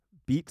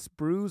Beats,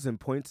 Brews, and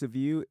Points of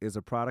View is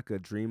a product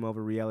of Dream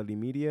Over Reality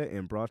Media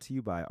and brought to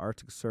you by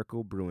Arctic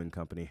Circle Brewing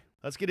Company.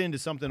 Let's get into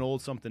something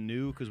old, something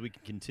new, because we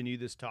can continue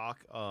this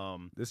talk.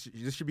 This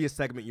should be a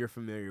segment you're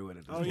familiar with.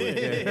 At this point.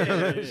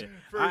 Yeah.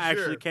 For I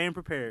sure. actually came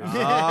prepared.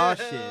 Oh,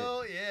 shit.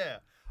 Hell yeah.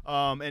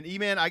 And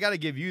E-Man, I got to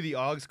give you the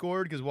AUX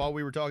cord because while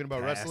we were talking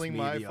about Pass wrestling, me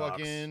my the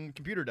fucking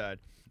computer died.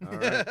 All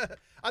right.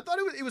 I thought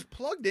it was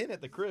plugged in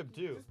at the crib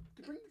too.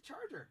 Just bring the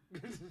charger.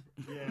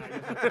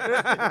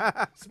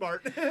 Yeah,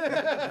 Smart.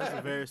 that's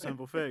a very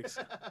simple fix.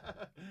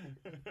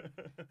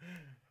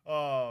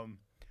 But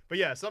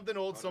yeah, something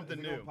old,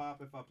 something new.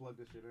 Pop if I plug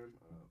this shit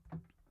in.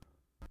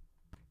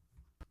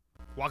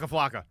 Waka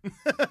flocka.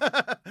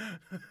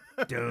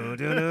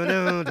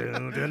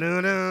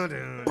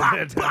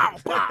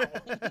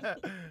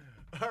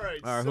 All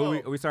right. All right, so,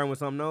 are we starting with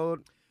something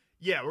old?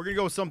 yeah, we're gonna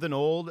go with something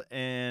old,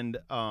 and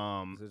Is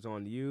this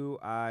on you,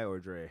 I, or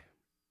Dre?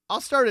 I'll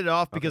start it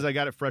off because I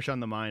got it fresh on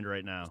the mind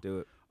right now. Let's do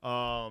it.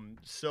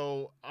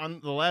 So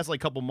on the last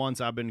couple months,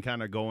 I've been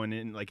kind of going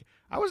in.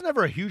 I was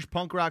never a huge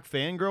punk rock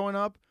fan growing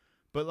up,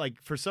 but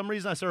for some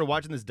reason, I started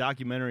watching this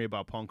documentary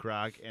about punk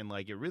rock, and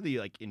it really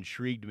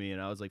intrigued me,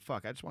 and I was like,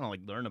 fuck, I just want to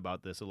learn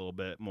about this a little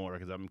bit more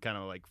because I'm kind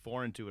of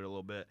foreign to it a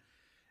little bit.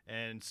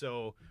 And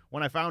so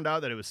when I found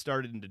out that it was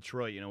started in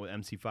Detroit, with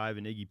MC5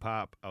 and Iggy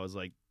Pop, I was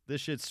like,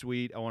 this shit's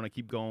sweet. I want to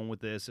keep going with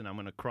this, and I'm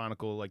going to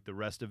chronicle the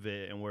rest of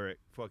it and where it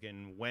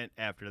fucking went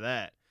after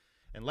that.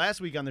 And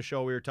last week on the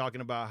show, we were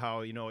talking about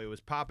how, it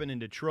was popping in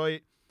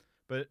Detroit,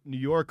 but New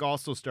York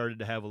also started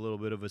to have a little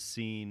bit of a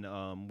scene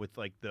with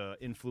the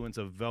influence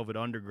of Velvet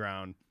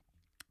Underground.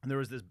 And there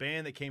was this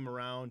band that came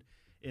around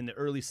in the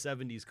early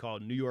 70s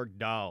called New York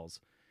Dolls.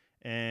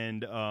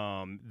 And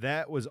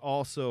that was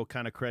also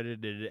kind of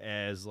credited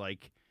as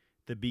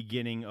the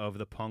beginning of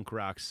the punk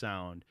rock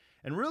sound.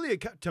 And really,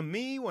 to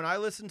me, when I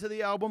listened to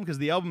the album, because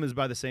the album is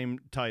by the same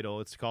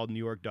title, it's called New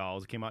York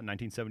Dolls. It came out in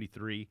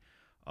 1973.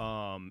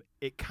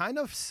 It kind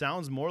of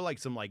sounds more like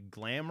some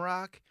glam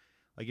rock.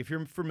 If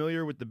you're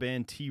familiar with the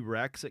band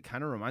T-Rex, it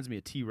kind of reminds me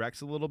of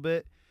T-Rex a little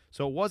bit.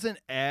 So it wasn't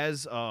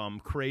as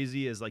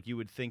crazy as you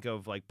would think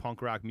of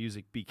punk rock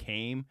music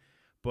became.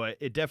 But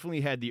it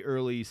definitely had the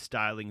early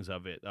stylings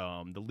of it.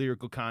 The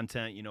lyrical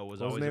content, was What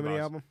was always the name about. of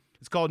the album?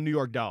 It's called New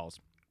York Dolls.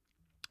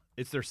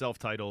 It's their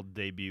self-titled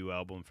debut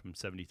album from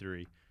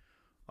 '73.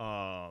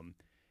 And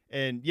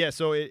yeah,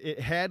 so it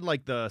had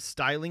the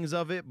stylings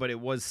of it, but it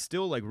was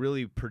still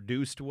really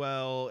produced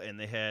well, and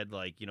they had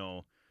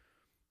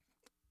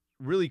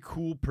really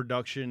cool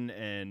production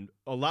and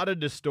a lot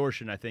of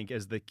distortion, I think,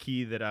 as the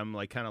key that I'm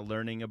kind of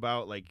learning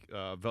about.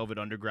 Velvet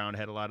Underground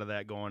had a lot of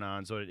that going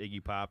on, so did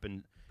Iggy Pop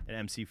and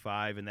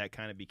MC5, and that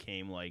kind of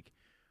became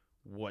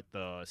what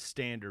the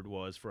standard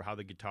was for how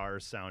the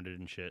guitars sounded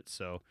and shit.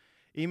 So,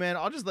 E-Man,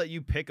 I'll just let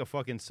you pick a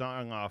fucking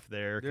song off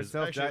there. Cause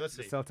actually, let's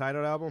see.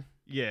 Self-titled album?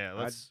 Yeah,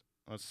 let's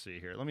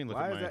see here. Let me look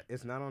Why at is that?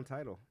 It's not on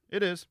Tidal.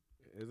 It is.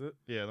 Is it?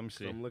 Yeah, let me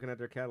see. So I'm looking at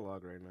their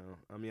catalog right now.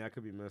 I mean, I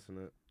could be missing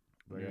it.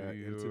 But I got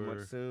New In Too Much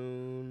York.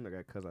 Soon. I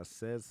got Cause I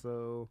Said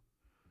So.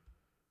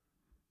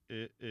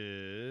 It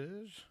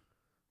is.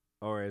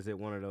 Or is it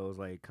one of those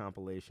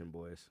compilation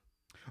boys?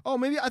 Oh,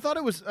 maybe I thought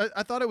it was.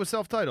 I thought it was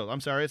self-titled.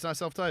 I'm sorry, it's not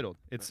self-titled.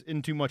 It's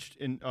in too much.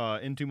 In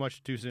too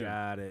much too soon.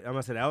 Got it. I'm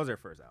gonna say that was their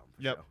first album.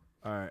 For Yep. sure.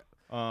 All right.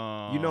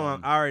 I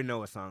I already know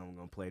what song I'm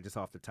gonna play just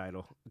off the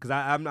title. Because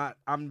I'm gonna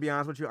be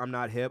honest with you, I'm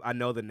not hip. I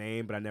know the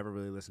name, but I never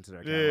really listened to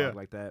their catalog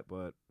like that.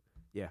 But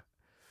yeah,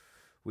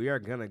 we are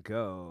gonna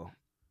go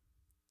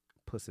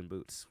Puss in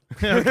Boots.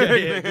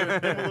 Okay, yeah, give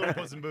him a little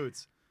Puss in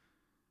Boots.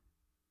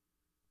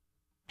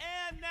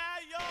 And now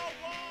you're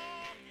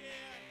walking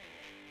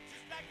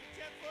just like a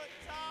 10-foot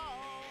tall.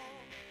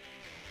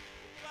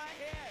 Go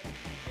ahead,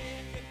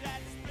 get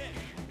that split.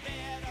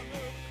 Better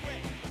move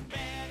quick.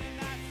 Better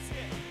not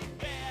sit.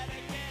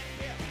 Better get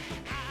hip.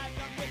 I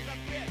done with the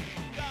bit.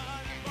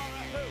 Done it for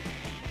a hoop.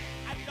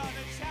 I done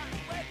a shot.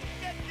 Where to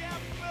get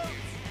them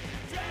boots?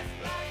 Just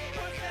like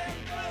Puss in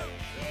Boots.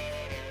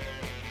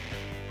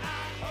 I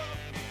hope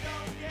you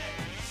don't get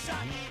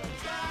shot for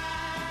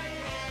trying.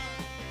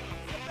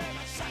 You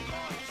better shot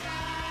for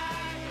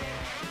trying.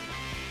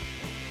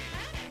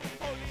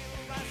 Oh,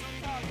 little rascal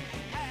talk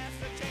has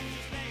to change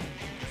his name.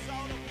 'Cause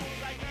all the fools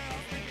like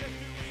girls think they're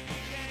too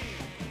easy game.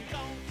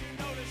 Don't you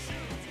know the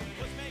shoes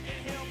was making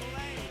him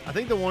lame? I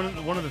think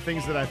one of the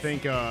things that I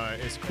think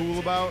is cool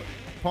about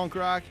punk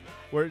rock,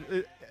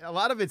 a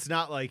lot of it's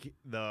not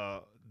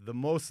the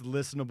most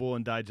listenable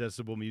and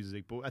digestible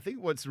music, but I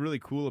think what's really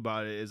cool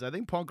about it is I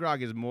think punk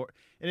rock is more,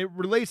 and it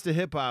relates to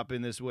hip hop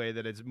in this way,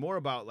 that it's more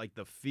about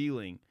the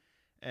feeling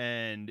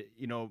and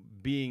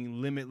being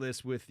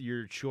limitless with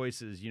your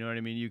choices. You know what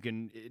I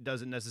mean? It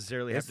doesn't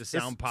necessarily have to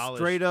sound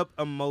polished. Straight up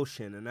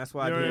emotion, and that's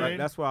why You know what I mean?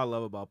 that's what I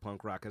love about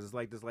punk rock, because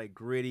it's this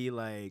gritty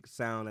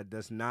sound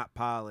that's not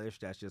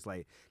polished. That's just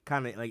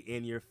kind of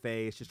in your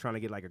face, just trying to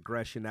get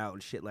aggression out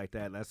and shit like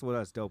that. That's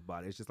what's dope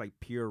about it. It's just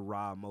pure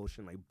raw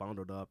emotion,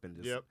 bundled up and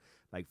just Yep.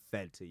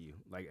 fed to you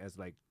as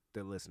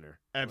the listener.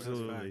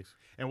 Absolutely. Facts.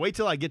 And wait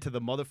till I get to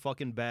the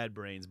motherfucking Bad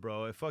Brains,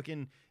 bro. If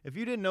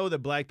you didn't know that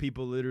black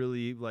people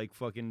literally like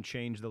fucking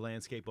changed the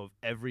landscape of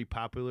every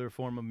popular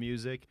form of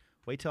music,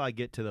 wait till I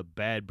get to the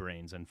Bad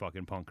Brains and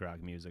fucking punk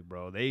rock music,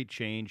 bro. They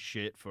changed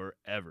shit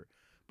forever.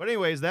 But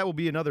anyways, that will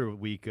be another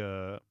week.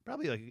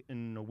 Probably like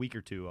in a week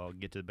or two, I'll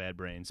get to the Bad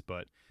Brains.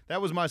 But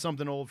that was my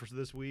something old for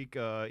this week.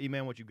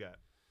 E-Man, what you got?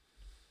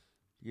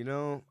 You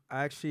know,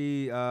 I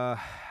actually I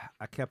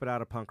kept it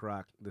out of punk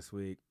rock this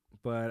week,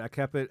 but I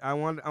kept it. I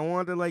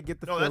wanted to like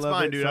get the No, feel that's of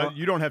fine, it, dude. so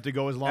You don't have to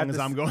go as long as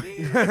I'm going.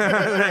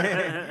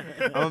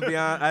 I'm gonna be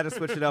honest. I had to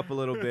switch it up a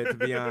little bit to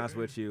be honest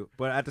with you,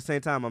 but at the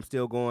same time, I'm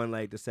still going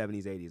like the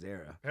 70s, 80s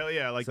era. Hell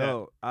yeah, I like that.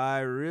 So I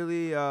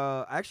really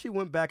actually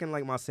went back in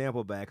like my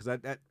sample bag because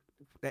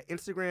that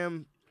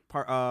Instagram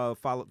part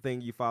follow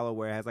thing you follow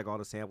where it has like all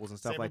the samples and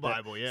stuff Sample like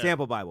Bible, that. yeah.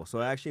 Sample Bible. So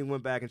I actually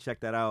went back and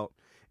checked that out,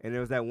 and there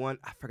was that one.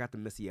 I forgot the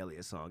Missy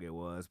Elliott song it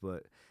was,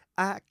 but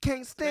I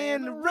can't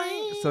stand the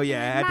rain. So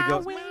yeah, I had to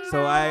go.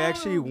 So I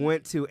actually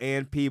went to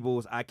Ann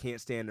Peebles' "I Can't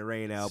Stand the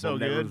Rain" album So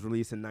that good. was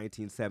released in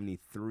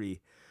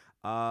 1973.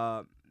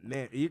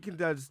 Man, you can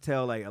just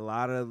tell like a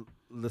lot of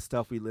the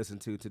stuff we listened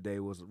to today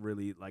was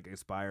really like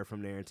inspired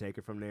from there and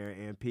taken from there.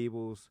 Ann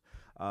Peebles,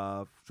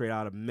 straight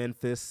out of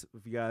Memphis,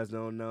 if you guys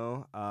don't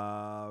know,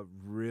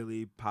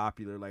 really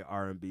popular like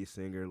R&B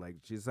singer. Like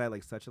she's had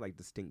like such a like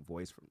distinct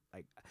voice from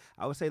like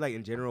I would say like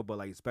in general, but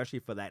like especially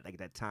for that like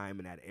that time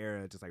and that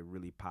era, it just like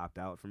really popped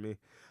out for me.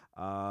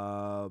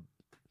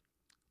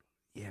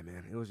 Yeah,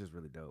 man, it was just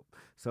really dope.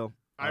 So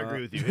I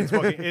agree with you. It's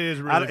fucking. It is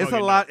really. it's a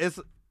fucking lot.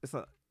 dope. It's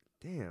a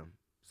damn.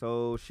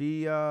 So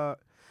she,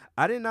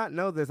 I did not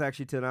know this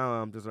actually till now.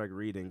 I'm just like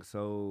reading.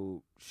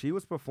 So she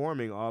was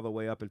performing all the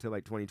way up until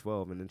like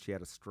 2012, and then she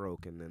had a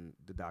stroke, and then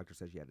the doctor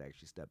said she had to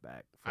actually step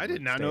back. I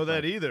did not know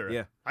that either.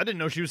 Yeah. I didn't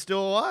know she was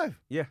still alive.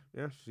 Yeah.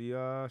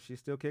 She's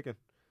still kicking.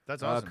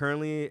 That's awesome.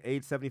 Currently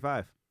age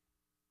 75.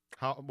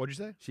 What'd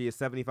you say? She is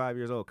 75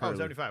 years old. Oh, Currently.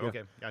 75. Yeah.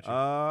 Okay,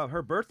 gotcha.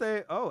 Her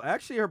birthday. Oh,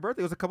 actually, her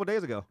birthday was a couple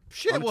days ago.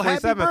 Shit, on the well,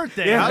 happy 27th.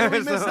 birthday. Yeah, How did we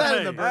miss so- that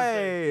in the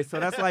birthday? Hey, so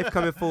that's life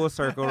coming full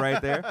circle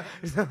right there.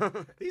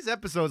 These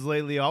episodes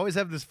lately always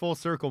have this full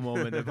circle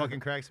moment that fucking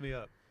cracks me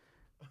up.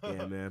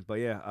 Yeah, man. But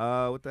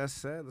yeah, with that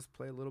said, let's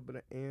play a little bit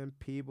of Ann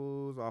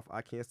Peebles off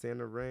 "I Can't Stand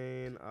the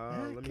Rain."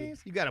 Let me.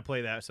 You got to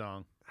play that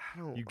song. I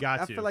don't. You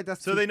got I to. feel like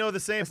that's so too, they know the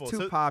that's sample. too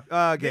So pop. they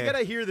Okay. got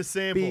to hear the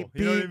sample. Beep,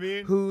 You know what I beep,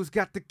 mean? Who's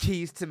got the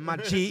keys to my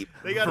Jeep?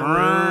 They got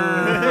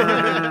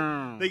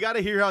Mm. They got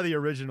to hear how the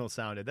original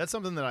sounded. That's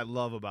something that I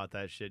love about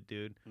that shit,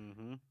 dude.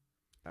 Mm-hmm.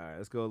 All right,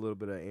 let's go a little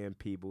bit of Ann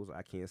Peebles.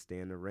 "I Can't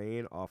Stand the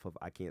Rain" off of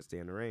 "I Can't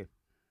Stand the Rain."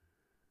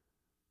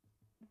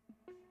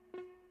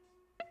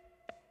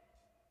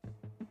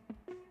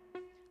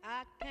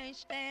 I can't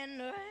stand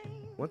the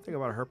rain. One thing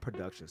about her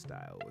production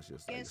style was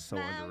just like so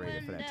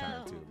underrated for that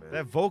time too, man.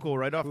 That vocal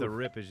right off the Oof.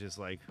 rip is just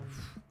like,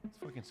 it's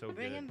fucking so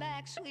Bringing good.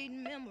 back sweet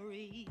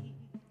memories.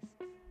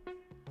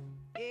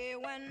 Yeah,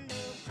 when the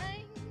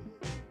rain.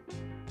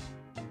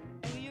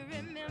 Do you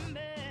remember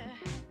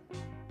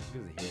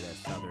You can hear that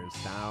southern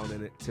sound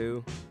in it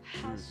too.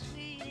 how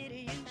sweet it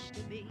used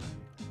to be?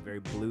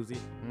 Very bluesy.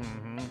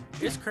 Mm-hmm.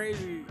 It's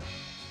crazy.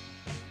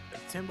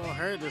 Timbo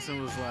heard this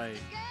and was like,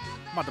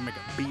 I'm about to make a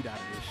beat out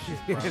of this shit,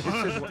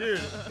 bro. It's just-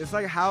 Dude, It's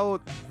like how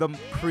the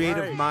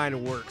creative Right.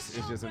 mind works.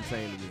 It's just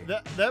insane to me.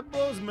 that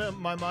blows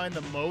my mind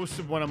the most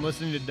when I'm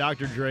listening to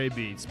Dr. Dre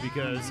beats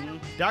because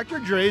Dr.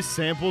 Dre's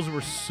samples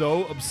were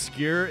so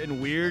obscure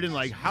and weird and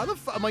like how the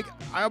fuck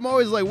I'm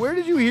always like, where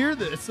did you hear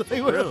this? Like,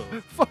 where Real.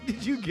 the fuck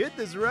did you get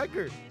this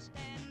record?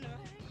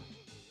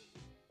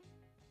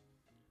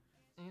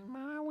 In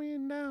my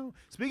window.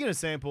 Speaking of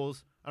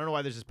samples, I don't know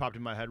why this just popped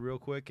in my head real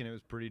quick and it was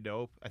pretty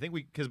dope. I think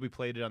because we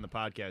played it on the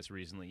podcast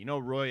recently. You know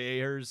Roy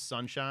Ayers'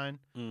 Sunshine?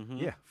 Mm-hmm.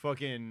 Yeah.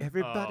 Fucking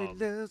Everybody um,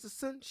 loves the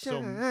So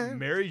sunshine.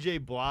 Mary J.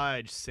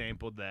 Blige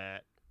sampled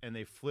that, and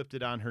they flipped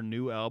it on her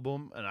new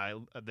album,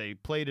 and they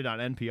played it on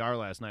NPR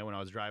last night when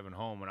I was driving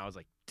home, and I was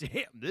like,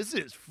 "Damn, this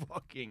is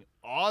fucking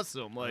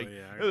awesome!" Like,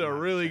 yeah, I this is a gotta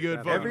really check good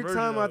that fucking out. Every version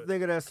time of I it.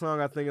 think of that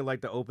song, I think of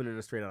like the opening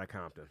of Straight Outta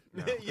Compton.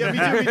 No. Yeah,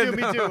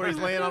 me too, where he's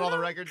laying on all the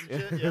records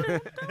and shit. Yeah.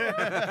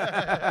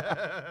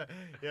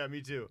 Yeah,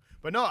 me too.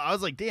 But no, I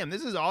was like, damn,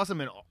 this is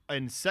awesome.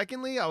 And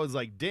secondly, I was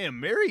like, damn,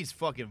 Mary's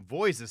fucking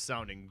voice is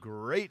sounding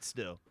great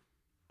still.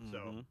 So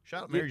Mhm.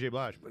 shout out Mary J.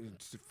 Blige.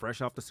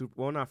 Fresh off the Super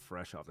Bowl, not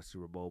fresh off the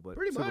Super Bowl, but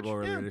Pretty Super much, Bowl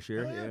earlier yeah. this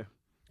year. Hell yeah. Yeah.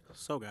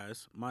 So,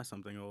 guys, my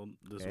something old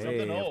this Hey, week.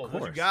 Something of old. What you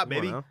course. got, Come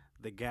on baby? now.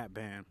 The Gap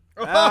Band.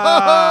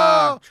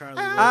 Ah, Charlie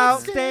Wilson.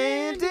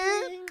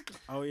 outstanding.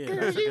 Oh, yeah,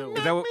 that's a good one.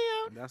 Is that what?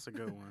 That's a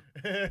good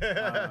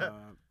one.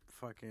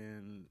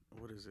 Fucking,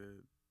 what is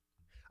it?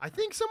 I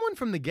think someone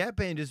from the Gap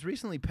Band just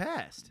recently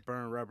passed.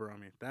 Burn Rubber on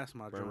Me. That's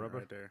my Burn joint Rubber?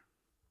 right there.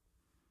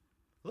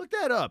 Look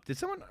that up. Did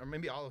someone, or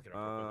maybe I'll look it up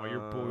real quick while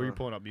you're Uh,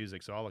 pulling up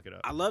music, so I'll look it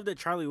up. I love that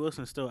Charlie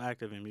Wilson's still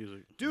active in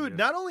music. Dude, Yeah.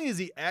 not only is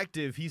he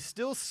active, he's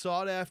still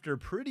sought after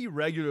pretty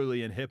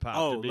regularly in hip hop.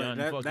 Oh, to be on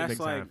that, fucking that's big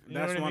like time. You know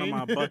that's what I one mean?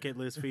 of my bucket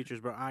list features,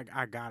 bro. I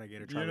gotta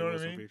get a Charlie know what I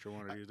Wilson mean? feature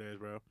one of these days,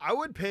 bro. I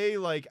would pay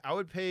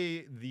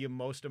the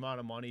most amount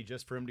of money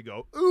just for him to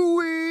go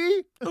ooh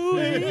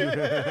Ooh-ee.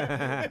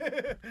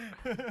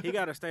 He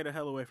got to stay the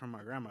hell away from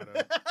my grandma, though.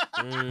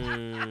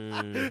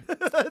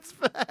 That's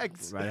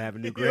facts. Right, have a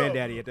new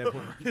granddaddy at that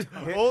point.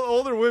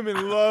 Older women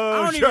I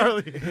love don't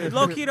Charlie. even,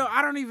 low key, though,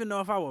 I don't even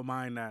know if I would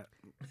mind that.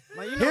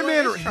 Like, you know Him what?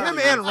 and It's Charlie him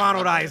and Wilson.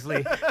 Ronald Isley.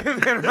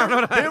 Him and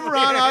Ronald Him,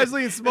 Ron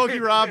Isley, and Smokey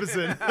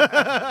Robinson.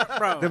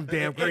 Bro, Them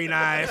damn green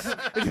eyes.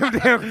 Them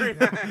damn green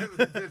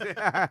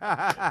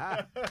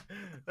eyes.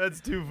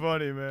 That's too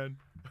funny, man.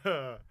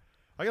 I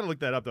gotta look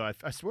that up though.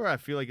 I swear I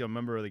feel like a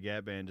member of the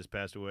Gap Band just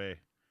passed away,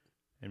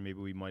 and maybe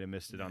we might have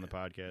missed it on the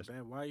podcast.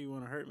 man, why you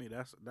want to hurt me?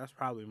 That's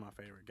probably my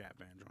favorite Gap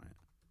Band joint.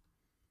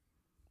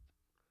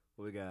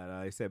 What we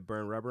got? You said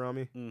burn rubber on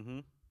me. Mm-hmm.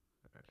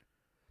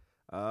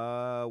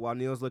 While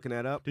Neil's looking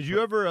that up, Did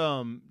you ever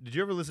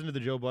listen to the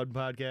Joe Budden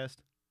podcast?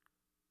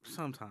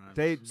 Sometimes.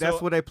 that's So,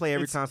 what they play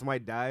every it's- time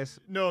somebody dies.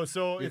 No,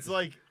 so it's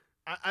like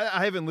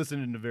I haven't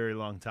listened in a very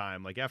long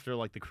time. Like after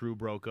like the crew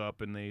broke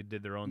up and they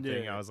did their own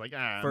thing, Yeah. I was like,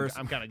 First-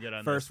 I'm kind of good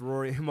on First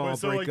Rory and Maul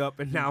So, break like, up,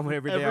 and now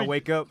every day I every-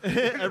 wake up.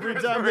 this. every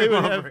First time Rory they and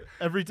would Maul have break-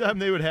 every time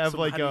they would have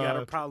Somebody like got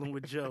a problem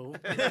with Joe.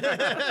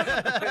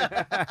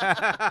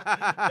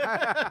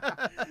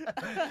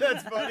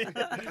 That's funny.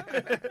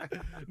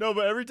 No,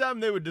 but every time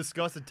they would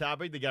discuss a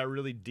topic that got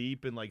really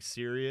deep and like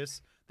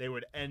serious, they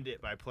would end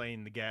it by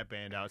playing the Gap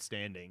Band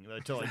 "Outstanding"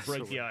 to like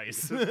break the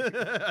ice.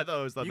 I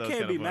always thought You that was can't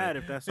kinda be funny. mad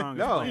if that song is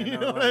No. playing. You though,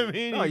 know what like- I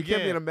mean? No, you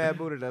can't be in a bad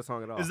mood at that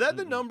song at all. Is that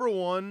the number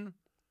one?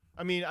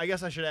 I mean, I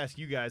guess I should ask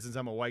you guys since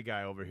I'm a white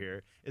guy over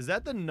here. Is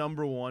that the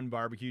number one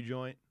barbecue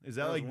joint? Is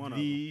that That was like one of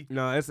the?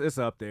 No, it's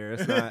up there.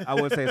 It's not. I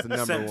wouldn't say it's the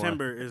number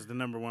September is the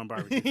number one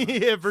barbecue. joint.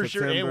 Yeah, for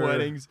sure. And September.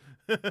 weddings.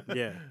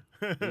 Yeah,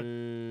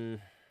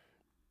 one.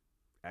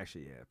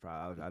 Actually, yeah,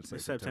 probably. I'd say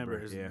September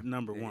is yeah.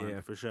 number one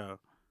Yeah. for sure.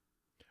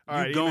 All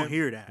right, you gonna Eamon,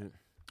 hear that.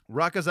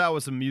 rock us out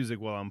with some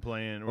music while I'm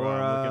playing or Or,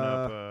 I'm looking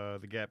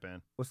up the Gap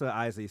Band. What's the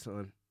Isley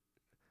song?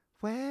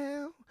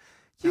 Well,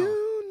 you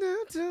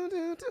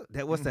know,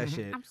 that what's that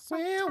shit?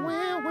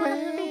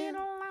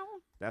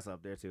 That's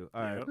up there too.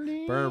 All right,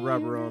 Yep. burn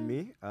rubber on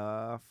me.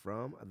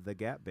 From the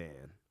Gap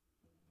Band.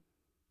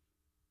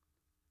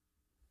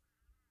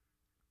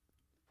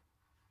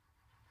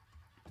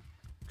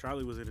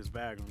 Charlie was in his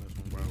bag on this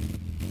one,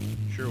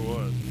 bro. Sure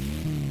was.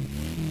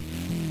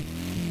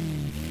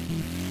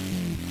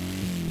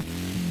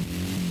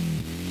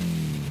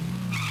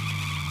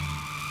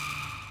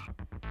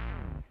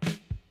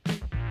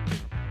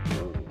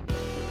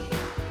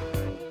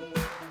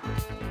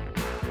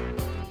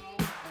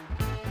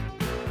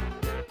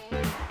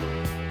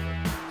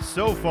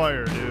 So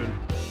fire, dude.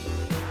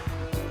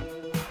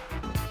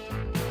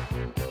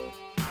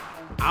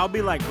 I'll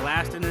be like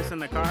blasting this in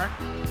the car,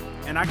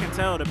 and I can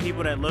tell the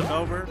people that look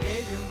over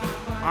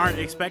aren't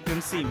expecting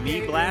to see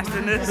me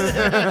blasting this.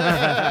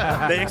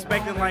 They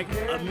expecting like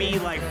me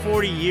like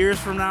 40 years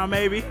from now,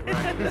 maybe.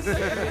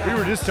 We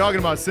were just talking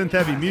about synth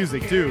heavy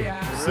music too.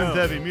 Synth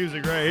heavy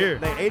music right here.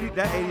 That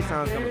 80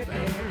 sound's coming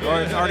back.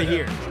 Or it's already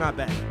here. It's not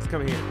back. It's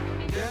coming here.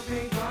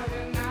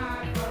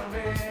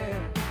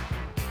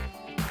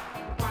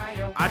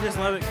 I just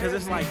love it because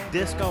it's like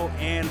disco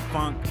and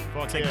funk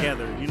Fuck yeah.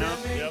 together, you know?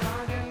 Yep.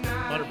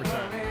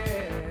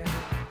 100%.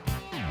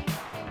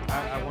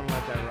 I want to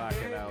let that rock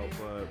it out,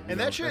 but you And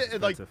know, that shit,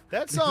 that's like expensive.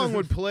 that song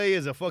would play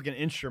as a fucking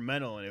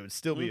instrumental, and it would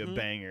still be a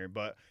banger.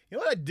 But you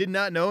know what I did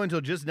not know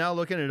until just now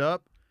looking it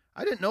up?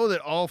 I didn't know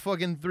that all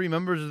fucking three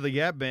members of the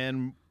Gap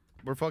Band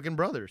were fucking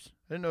brothers.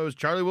 I didn't know it was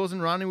Charlie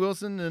Wilson, Ronnie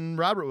Wilson, and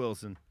Robert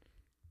Wilson.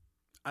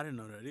 I didn't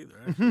know that either.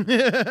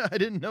 Actually. I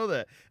didn't know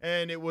that.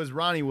 And it was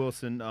Ronnie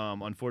Wilson,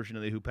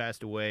 unfortunately, who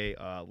passed away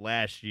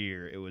last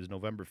year. It was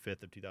November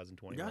 5th of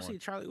 2021. Y'all see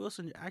Charlie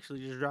Wilson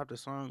actually just dropped a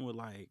song with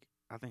like,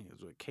 I think it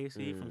was with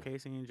Casey from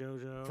Casey and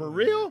JoJo. For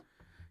real?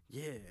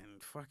 Yeah,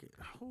 and fuck it.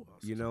 Who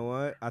else? You know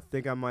what? I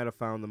think I might have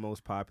found the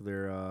most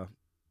popular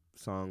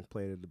song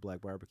played at the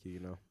Black Barbecue,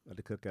 at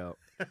the cookout.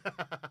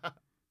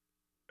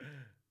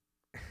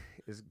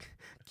 It's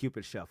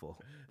Cupid Shuffle.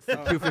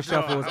 Cupid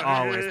Shuffle is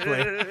always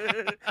played.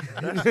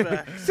 That's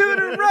facts. To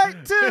the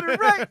right, to the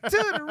right,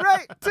 to the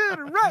right, to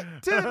the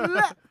right, to the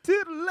left,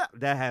 to the left.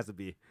 That has to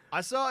be.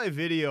 I saw a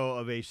video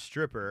of a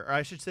stripper, or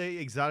I should say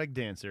exotic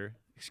dancer,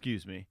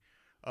 excuse me.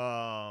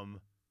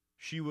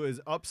 She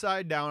was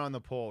upside down on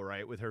the pole,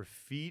 right, with her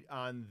feet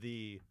on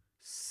the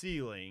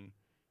ceiling,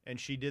 and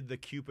she did the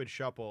Cupid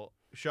shuffle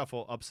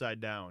upside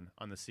down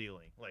on the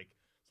ceiling. Like,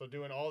 so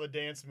doing all the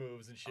dance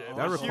moves and shit. That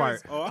But she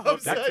requires- was Oh, I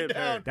hope that upside tip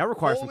down. hurt. That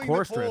requires some holding core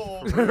the strength.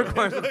 pole. That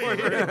requires some core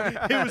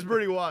strength. It was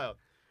pretty wild.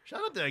 Shout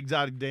out to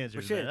exotic But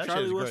dancers, shit, man. That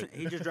Charlie shit is Wilson, great.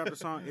 he just dropped a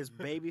song. It's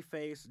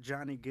Babyface,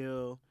 Johnny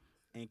Gill,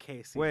 and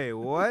Casey. Wait,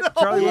 what? No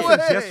Charlie Wilson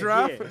way. just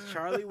dropped? Yeah, it's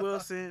Charlie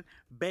Wilson,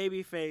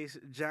 Babyface,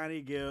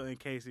 Johnny Gill, and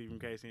Casey from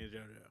Casey and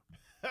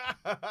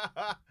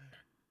JoJo.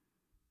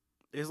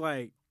 It's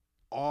like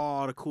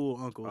all the cool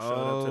uncles showed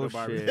up to the Oh,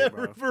 barbecue, shit.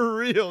 bro. For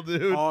real,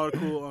 dude. All the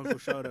cool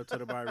uncles showed up to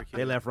the barbecue.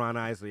 They left Ron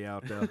Isley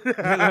out, though. They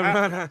left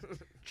Ron Isley.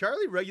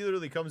 Charlie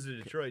regularly comes to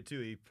Detroit too.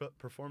 He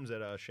performs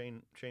at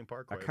Shane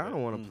Park. I quite a kind of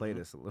bit. want to play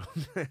this a little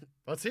bit.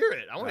 Let's hear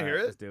it. I want to hear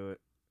Alright, it. Let's do it.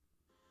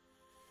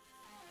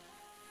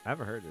 I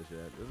haven't heard this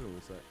yet. This is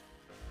really sick.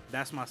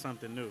 That's my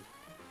something new.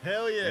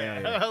 Hell yeah.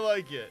 Yeah. I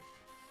like it.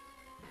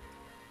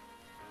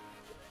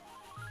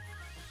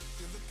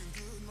 You're looking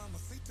good,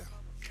 mamacita.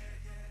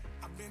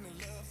 I've been in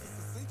love since I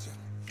sent you.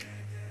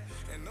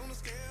 And on a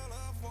scale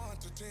of 1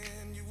 to 10,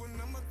 you a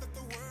number that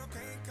the world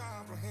can't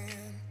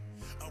comprehend.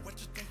 What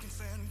you thinking,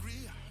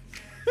 sangria?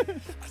 I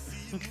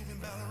see you moving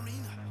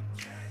ballerina.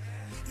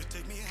 You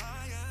take me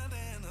higher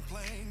than a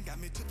plane. Got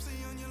me tipsy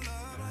on your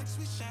love like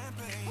sweet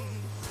champagne.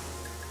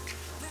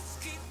 Let's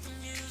keep the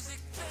music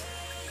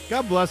playing.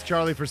 God bless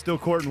Charlie for still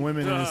courting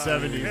women in the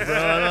 70s, bro.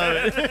 I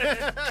love it.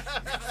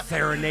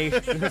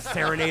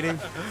 Serenading.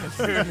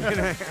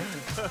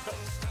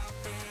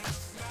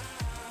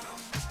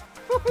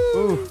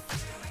 Ooh.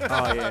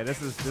 Oh yeah,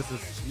 this is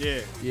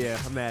Yeah.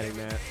 I'm adding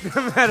that.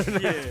 I'm adding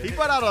that. Yeah. He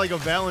put out like a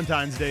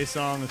Valentine's Day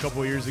song a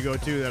couple years ago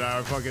too that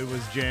I fucking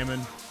was jamming.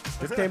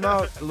 This came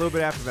out a little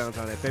bit after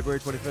Valentine's Day,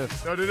 February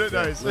 25th. Oh, did it?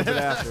 Nice. A little bit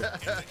after.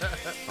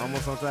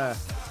 Almost on time.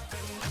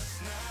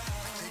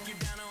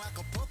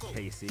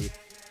 Casey.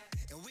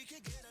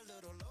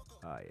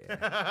 Oh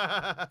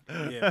yeah.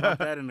 Yeah, bump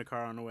that in the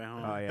car on the way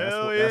home. Oh yeah.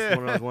 Hell That's yeah.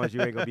 one of those ones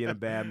you ain't gonna be in a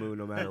bad mood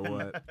no matter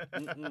what.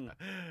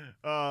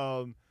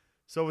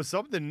 So with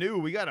something new,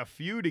 we got a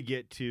few to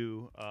get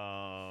to.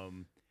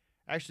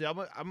 Actually, I'm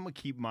gonna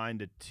keep mine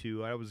to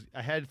 2.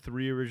 I had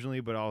 3 originally,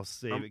 but I'll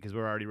save it because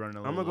we're already running a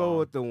little I'm gonna long. go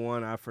with the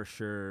one I for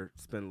sure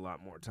spend a lot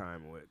more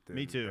time with. Than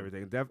Me too.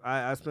 Everything.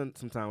 I spent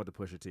some time with the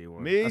Pusha T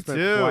one. Me I spent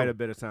too. Quite a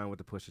bit of time with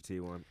the Pusha T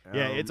one.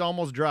 Yeah, it's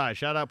almost dry.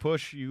 Shout out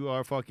Push, you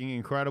are fucking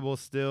incredible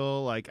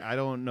still. Like I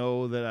don't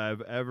know that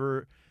I've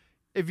ever.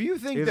 If you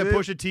think Is that it?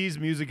 Pusha T's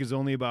music is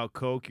only about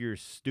coke, you're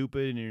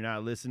stupid and you're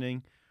not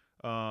listening.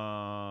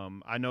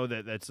 I know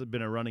that that's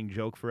been a running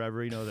joke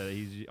forever. You know that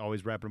he's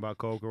always rapping about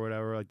coke or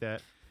whatever like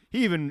that.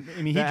 He even, I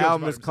mean, he the jokes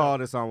album about is himself.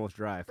 called "It's Almost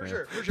Dry." For fam.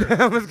 sure, for sure. The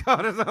album is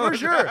called "It's For Almost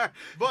sure, Dry."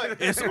 but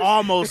It's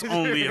almost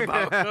only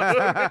about.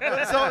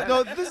 so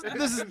no,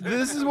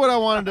 this is what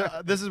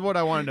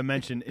I wanted to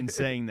mention in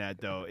saying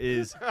that though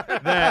is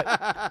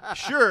that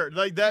sure,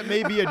 like that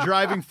may be a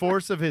driving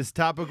force of his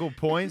topical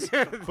points,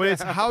 but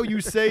it's how you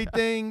say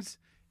things.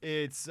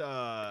 It's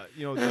the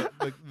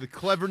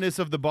cleverness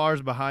of the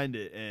bars behind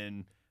it,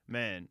 and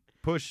man,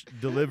 Push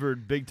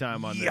delivered big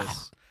time on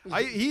this.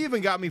 He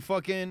even got me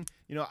fucking.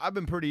 I've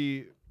been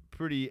pretty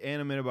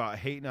animate about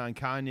hating on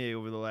Kanye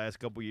over the last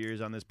couple years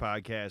on this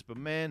podcast, but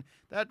man,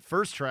 that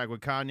first track with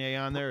Kanye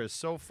on there is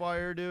so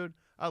fire, dude.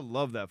 I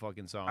love that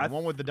fucking song. The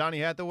one with the Donny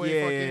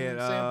Hathaway fucking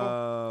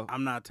sample.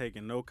 I'm not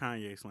taking no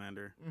Kanye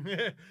slander.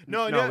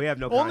 No, we have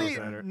no only Kanye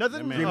slander.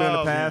 nothing. That Dreaming in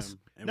the past.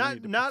 And we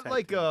need to Not protect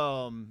like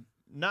him.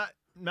 not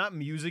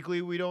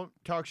musically. We don't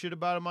talk shit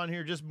about him on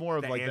here. Just more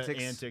of The like antics?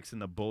 the antics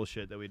and the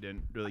bullshit that we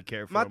didn't really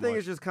care for. My thing much.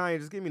 is just Kanye.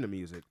 Just give me the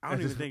music. I don't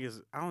even Just- think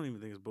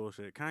it's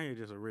bullshit. Kanye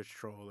just a rich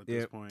troll at Yeah.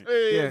 this point.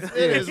 It Yeah.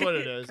 is what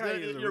it is. Kanye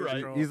is a You're rich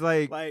right. troll. He's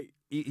like Like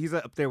he's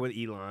up there with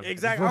Elon.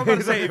 exactly. I'm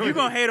gonna say if you're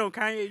gonna hate on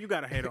Kanye, you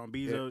gotta hate on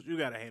Bezos. You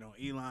gotta hate on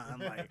Elon.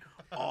 Like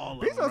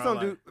all of them. Bezos bro.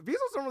 don't Like,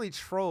 Bezos don't really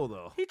troll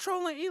though. He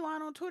trolling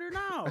Elon on Twitter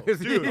now,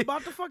 Dude.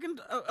 about the fucking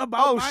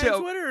about buying shit.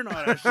 Twitter and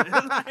all that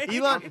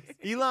shit. Like,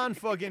 Elon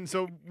fucking.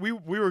 So we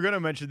were gonna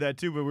mention that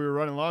too, but we were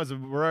running long, so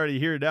we're already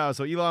here now.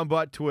 So Elon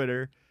bought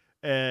Twitter,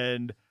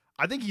 and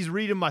I think he's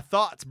reading my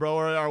thoughts,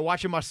 bro, or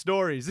watching my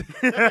stories.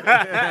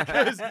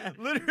 'Cause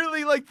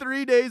literally, like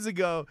 3 days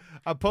ago,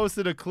 I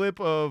posted a clip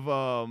of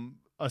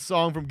a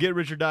song from Get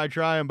Rich or Die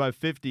Trying by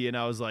 50, and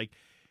I was like,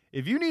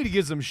 if you need to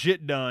get some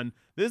shit done,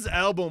 this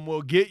album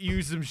will get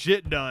you some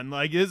shit done.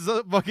 Like, it's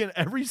fucking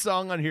every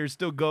song on here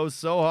still goes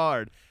so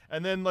hard.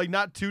 And then, like,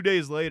 not 2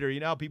 days later,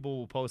 you know how people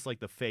will post, like,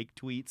 the fake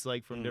tweets,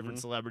 like, from different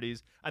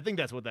celebrities? I think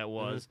that's what that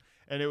was.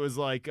 And it was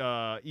like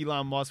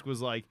Elon Musk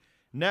was like,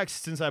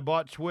 next, since I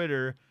bought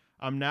Twitter,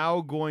 I'm now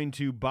going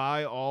to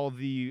buy all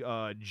the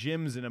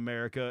gyms in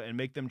America and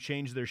make them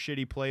change their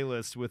shitty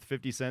playlists with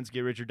 50 Cent's Get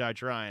Rich or Die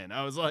Trying.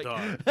 I was like,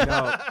 Dog.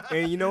 No.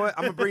 And you know what?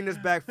 I'm gonna bring this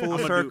back full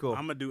circle.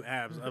 I'm gonna do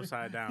abs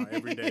upside down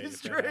every day. if that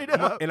straight happens.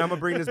 up. And I'm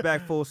gonna bring this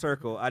back full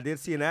circle. I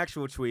did see an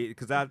actual tweet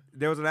because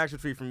there was an actual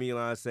tweet from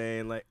Elon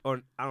saying like,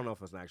 or I don't know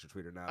if it's an actual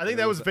tweet or not. I think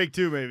that was fake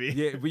too, maybe.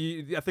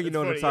 Yeah, I think you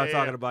know what I'm funny, yeah,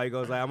 talking yeah. about. He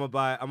goes like, I'm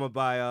gonna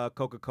buy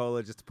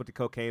Coca-Cola just to put the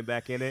cocaine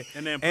back in it,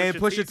 And then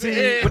push Pusha T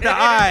T with the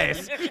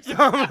eyes. So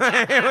I'm like,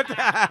 with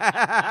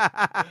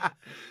the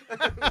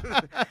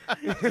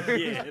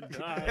Yeah,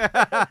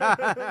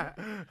 dog.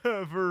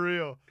 For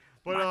real.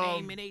 But My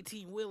name in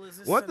 18 Willis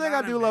is One thing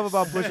I do love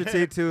about Pusha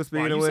T too, wow,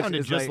 speaking you of which, sounded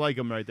is just like like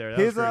him right there. That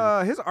was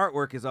his crazy.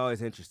 artwork is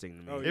always interesting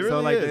to me. Oh, It yeah. So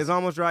really like is. it's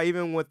almost right,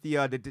 even with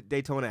the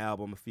Daytona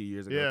album a few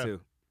years ago Yeah. too.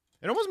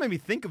 It almost made me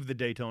think of the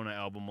Daytona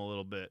album a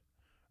little bit.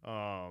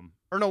 Or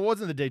no, it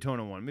wasn't the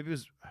Daytona one. Maybe it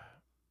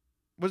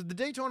was the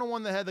Daytona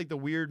one that had like the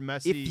weird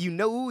messy. If you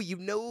know, you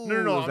know.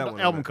 no, was that the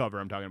one, album right? cover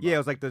I'm talking about. Yeah, it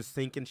was like the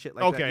sync and shit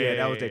like Okay, that. Yeah,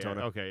 that was yeah,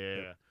 Daytona. Okay,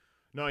 yeah.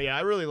 No, yeah,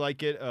 I really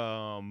like it.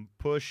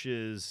 Push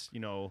is, you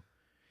know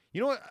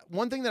what?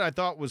 One thing that I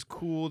thought was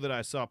cool that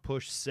I saw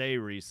Push say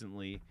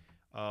recently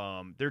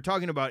they're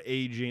talking about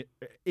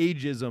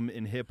ageism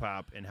in hip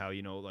hop and how,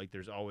 you know, like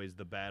there's always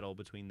the battle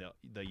between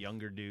the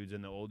younger dudes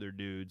and the older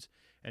dudes.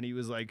 And he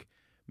was like,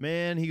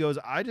 man, he goes,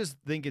 I just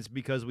think it's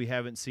because we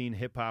haven't seen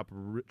hip hop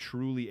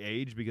truly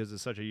age because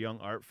it's such a young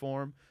art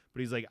form.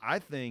 But he's like, I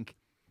think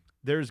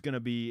there's going to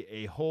be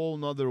a whole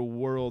nother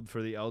world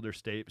for the elder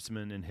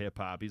statesmen in hip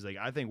hop. He's like,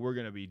 I think we're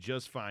going to be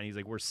just fine. He's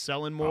like, we're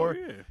selling more. Oh,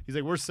 yeah. He's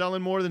like, we're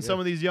selling more than some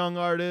of these young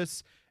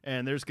artists.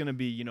 And there's going to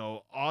be, you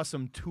know,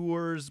 awesome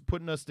tours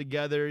putting us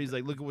together. He's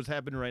like, look at what's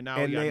happening right now.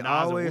 And we got they Nas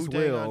always and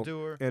Wu-Tang will. on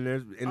tour. And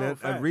there's a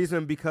facts.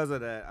 reason because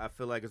of that. I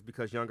feel like it's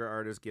because younger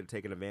artists get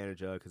taken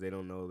advantage of because they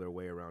don't know their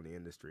way around the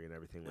industry and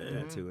everything like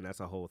that too. And that's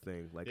a whole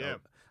thing. Like Yeah.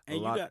 a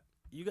And lot,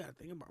 you got to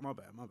think about my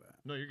bad.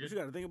 No, you're You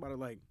got to think about it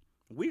like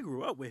we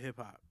grew up with hip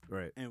hop,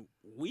 right? and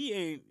we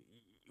ain't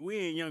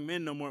young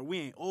men no more. We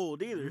ain't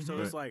old either. So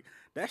it's like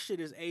that shit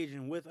is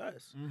aging with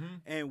us.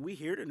 And we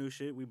hear the new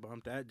shit, we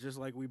bump that just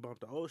like we bump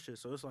the old shit.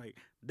 So it's like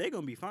they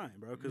gonna be fine,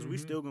 bro, because we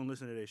still gonna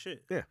listen to their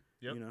shit. Yeah.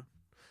 Yep. You know.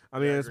 I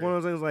mean, I it's one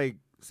of those things like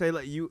say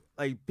like you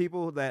like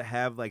people that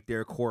have like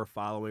their core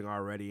following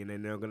already, and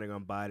then they're gonna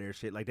buy their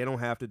shit. Like they don't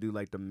have to do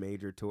like the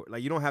major tour.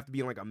 Like you don't have to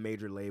be on like a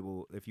major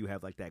label if you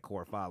have like that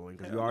core following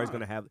because you're always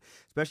gonna have,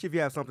 especially if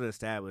you have something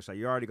established. Like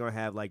you're already gonna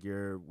have like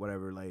your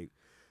whatever like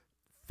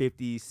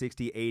 50,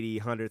 60, 80,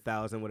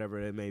 100,000, whatever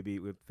it may be.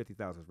 With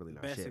 50,000 is really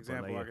not Best shit.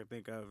 example but, I like, can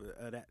think of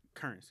that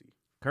Currency.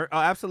 oh,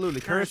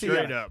 absolutely. Currency,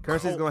 Straight up.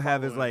 Currency's gonna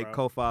have his Co-following, like bro.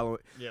 co-following.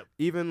 Yep.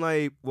 Even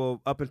like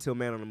up until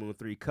Man on the Moon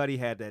 3, Cudi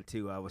had that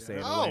too. I was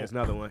saying. Oh. There's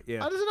another one. Yeah.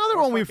 There's another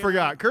one we fucking-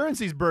 forgot.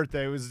 Currency's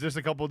birthday was just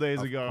a couple days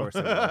Of ago. course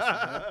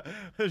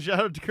it Shout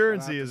out to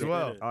Currency to as Big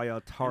well. Ed. All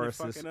y'all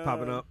Tauruses fucking,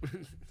 popping up.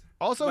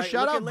 Also, Like,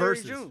 shout look out at Larry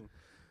Versus. June.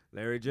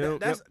 Larry June.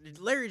 That's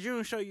Larry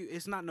June show you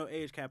it's not no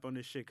age cap on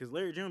this shit because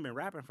Larry June been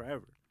rapping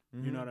forever.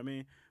 Mm-hmm. You know what I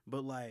mean?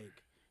 But like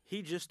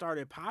he just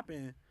started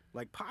popping,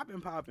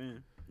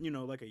 you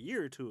know, like a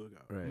year or two ago.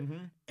 Right.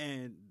 Mm-hmm.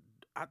 And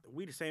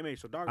we the same age,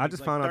 so dog. I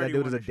just like found out that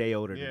dude is 31 a and day shit.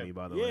 older Yeah. than me,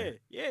 by the Yeah, way.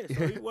 yeah.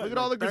 So he was, Look at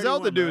all the like,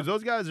 Griselda 31, bro. dudes.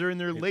 Those guys are in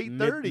their late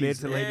 30s. mid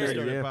to late when they 30s,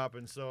 started yeah.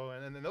 popping. So,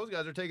 and then those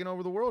guys are taking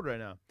over the world right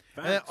now.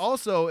 And then Facts.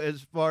 also,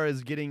 as far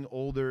as getting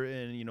older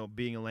and, you know,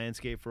 being a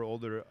landscape for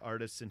older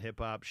artists in hip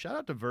hop, shout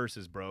out to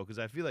Versus, bro, because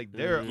I feel like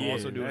they're Yeah,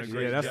 also doing a that's-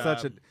 great Yeah, that's job.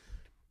 such a.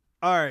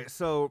 All right,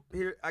 so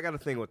here I got a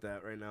thing with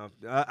that right now.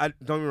 I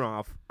don't get me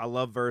wrong. I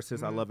love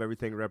Versus. I love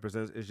everything it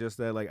represents. It's just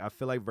that like I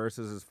feel like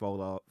Versus has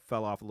fell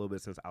off a little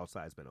bit since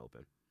Outside's been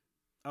open.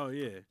 Oh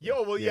yeah.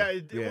 Yo, well, Yeah,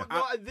 yeah.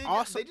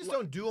 yeah. They just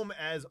don't do them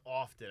as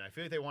often. I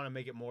feel like they want to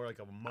make it more like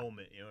a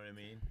moment. You know what I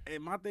mean?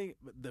 And my thing,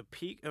 the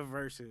peak of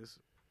Versus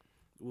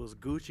was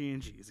Gucci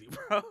and Jeezy,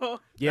 bro.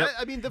 Yep,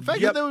 I mean, the fact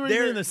Yep. that they were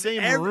even in the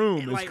same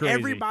room is like crazy.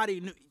 everybody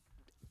knew.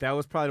 that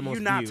was probably the most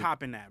You're not viewed.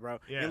 topping that, bro.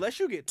 Yeah. Unless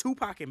you get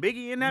Tupac and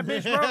Biggie in that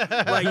bitch,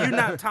 bro. Like you're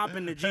not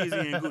topping the Jeezy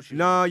and Gucci.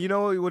 No, you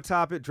know what would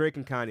top it? Drake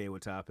and Kanye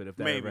would top it if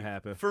that Maybe. ever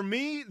happened. For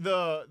me,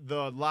 the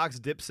Locks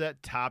Dipset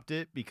topped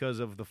it because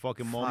of the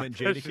fucking moment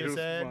that shit Jadakiss was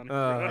had. funny.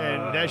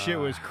 And that shit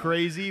was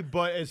crazy.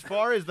 But as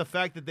far as the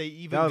fact that they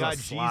even That was got a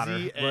slaughter,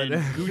 Jeezy but- and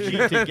Gucci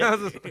That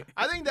together, was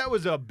I think that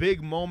was a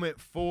big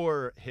moment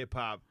for hip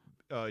hop,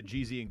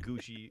 Jeezy and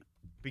Gucci,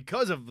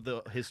 because of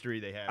the history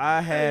they had. I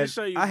had just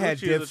show you I had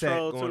Gucci is a Dipset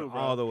troll going too, bro.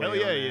 all the way. Hell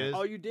yeah, on he that. is.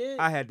 Oh, you did?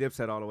 I had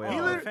Dipset all the way. He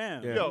on literally-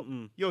 that. fam.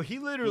 Yeah. Yo, he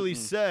literally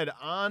said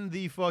on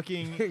the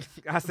fucking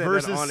I said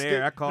Versus that on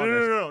air. I called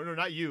no, that. no,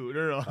 not you.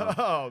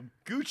 No.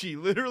 Gucci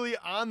literally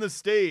on the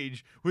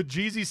stage with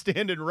Jeezy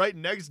standing right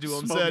next to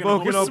him said,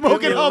 Smoking "We're on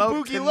smoking Pookie on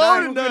Loc Pookie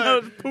Low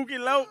tonight." tonight." Pookie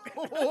Loc.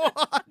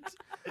 What?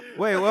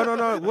 Wait,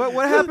 no.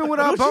 What happened with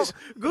our Bone?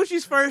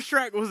 Gucci's first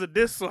track was a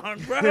diss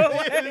song, bro.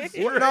 Like,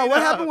 No,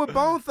 what happened with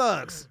Bone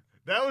Thugs?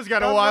 That was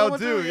kind That of was wild one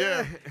too. too,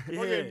 Yeah. yeah.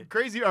 Fucking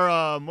crazy.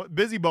 Or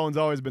Busy Bone's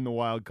always been the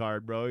wild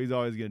card, bro. He's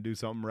always gonna do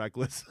something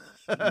reckless.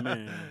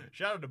 Man.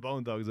 Shout out to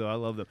Bone Thugs though. I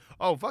love them.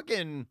 Oh,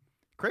 fucking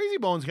Crazy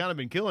Bone's kind of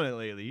been killing it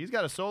lately. He's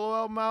got a solo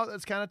album out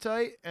that's kind of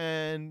tight,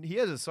 and he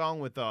has a song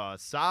with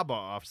Saba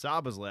off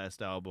Saba's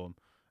last album.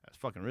 That's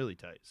fucking really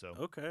tight. So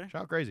Okay.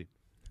 shout out Crazy.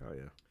 Oh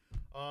yeah.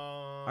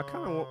 I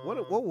kind of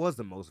what was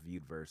the most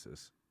viewed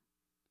versus?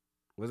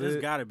 Was It's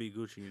it? got to be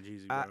Gucci and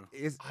Jeezy, bro.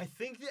 I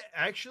think that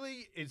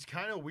actually it's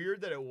kind of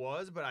weird that it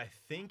was, but I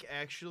think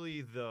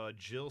actually the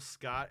Jill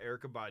Scott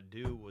Erykah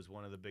Badu was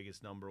one of the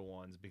biggest number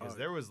ones because Oh.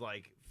 there was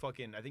like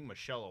fucking I think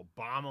Michelle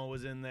Obama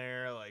was in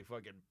there, like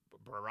fucking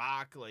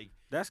Barack, like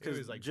That's it was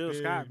because like Jill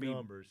big Scott be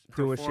numbers.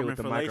 doing shit with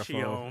the performing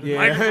microphone. fellatio on Yeah,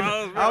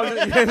 microphones, bro. I was,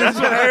 yeah, that's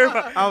what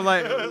everybody. I was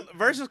like,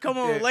 Versus come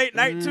on Yeah. late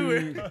night too.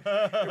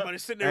 Everybody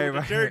sitting there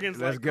with the Everybody, jerkins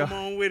let's like, go. come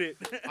on with it.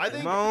 I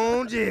think come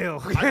on, Jill.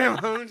 Come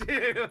on,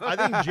 Jill. I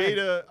think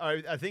Jada.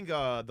 I think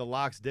the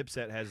Locks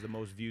Dipset has the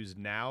most views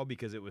now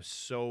because it was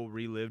so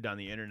relived on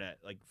the internet,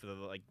 like for the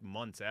like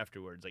months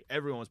afterwards. Like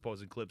everyone was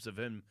posting clips of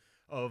him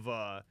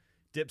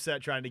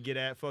Dipset trying to get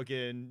at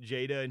fucking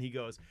Jada, and he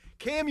goes,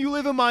 Cam, you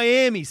live in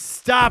Miami.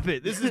 Stop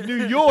it. This is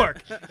New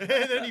York. And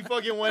then he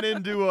fucking went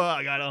into,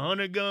 I got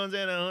 100 guns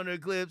and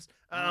 100 clips.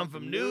 I'm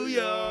from New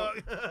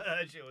York.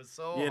 That shit was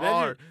so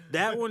hard.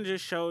 That one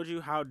just showed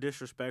you how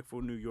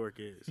disrespectful New York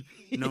is,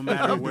 no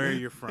matter where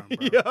you're from,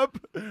 bro. Yep.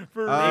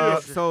 For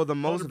real. So the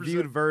most 100%.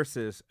 viewed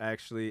verses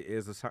actually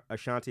is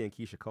Ashanti and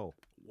Keisha Cole.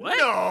 What?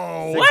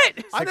 No. What?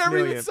 I 6 never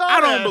even million. saw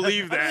I that. don't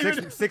believe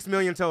that. 6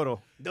 million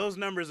total. Those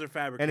numbers are And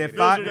fabricated.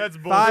 then That's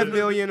 5 bullshit.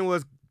 million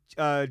was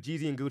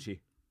Jeezy and Gucci.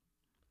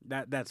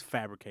 That's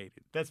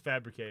fabricated. That's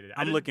fabricated.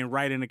 I'm looking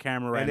right in the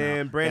camera right And now.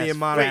 then Brandy That's and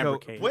Monica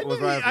fabricated. When was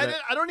did he, right after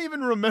that. I don't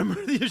even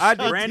remember the I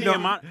Ashanti. did. Brandy No,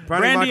 and Brandy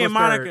Brandy and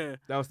was third. Monica.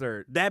 That was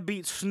third. That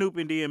beat Snoop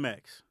and DMX.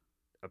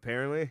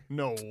 Apparently.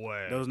 No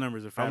way. Those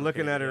numbers are fabricated. I'm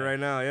looking at it yeah. right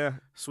now, yeah.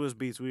 Swiss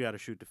Beats, we got to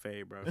shoot the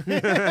fade, bro.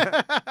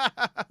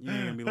 You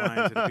ain't gonna be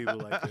lying to the people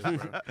like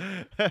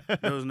this, bro.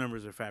 Those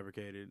numbers are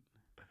fabricated.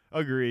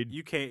 Agreed.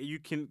 You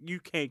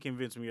can't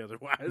convince me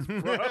otherwise,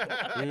 bro.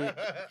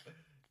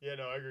 Yeah,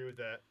 no, I agree with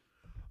that.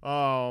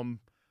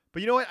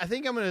 But you know what? I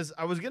think I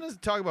was gonna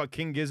talk about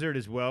King Gizzard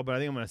as well, but I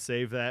think I'm gonna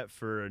save that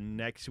for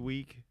next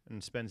week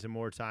and spend some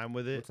more time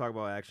with We'll it. talk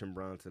about Action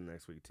Bronson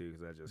next week too,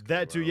 because that just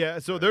That too, came yeah.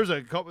 out. So there's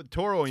a couple.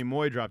 Toro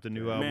Imoy dropped a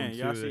new album Man, too.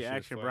 y'all That see shit's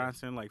Action fire.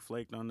 Bronson like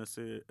flaked on the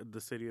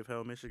city of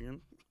Hell,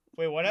 Michigan.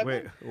 Wait, what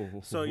happened? Wait.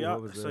 Ooh, So what y'all,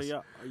 was so this?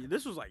 y'all,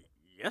 this was like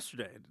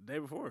yesterday, the day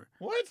before.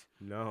 What?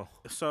 No.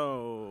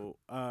 So,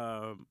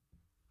 what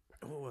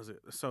was it?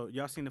 So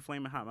y'all seen the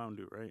Flamin' Hot Mountain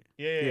Dew, right?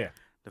 Yeah.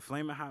 The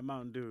Flamin' Hot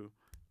Mountain Dew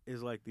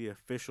is like the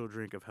official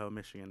drink of Hell,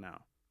 Michigan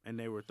now. And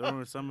they were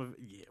throwing some of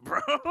bro.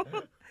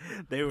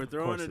 They were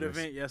throwing course an it is.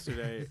 event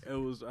yesterday. It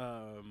was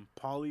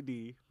Pauly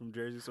D from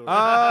Jersey Shore.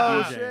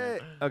 Oh, DJing.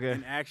 shit. Okay.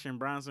 And Action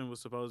Bronson was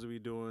supposed to be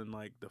doing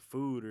like the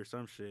food or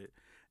some shit,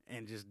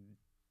 and just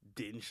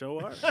didn't show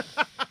up.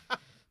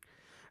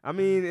 I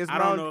mean, it's I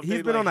don't know if he's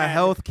they, been like, on a had-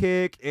 health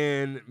kick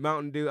and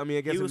Mountain Dew. I mean,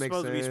 I guess He it was makes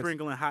supposed to be sense.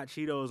 sprinkling hot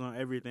Cheetos on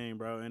everything,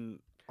 bro, and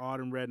all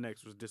them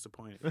rednecks was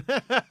disappointed.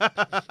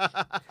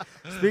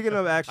 Speaking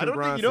of Action I don't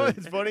Bronson, think, you know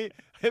what's funny?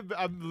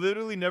 I've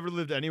literally never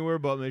lived anywhere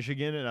but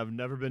Michigan, and I've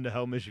never been to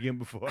Hell, Michigan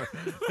before.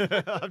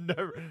 I've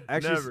never.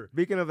 actually,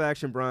 speaking of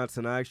Action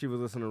Bronson, I actually was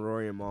listening to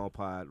Rory and Mal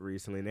Pod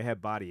recently, and they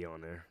had Body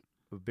on there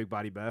with Big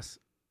Body Best.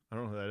 I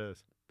don't know who that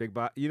is. Big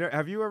Body. You know,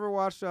 have you ever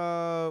watched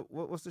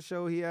what's the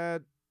show he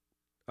had?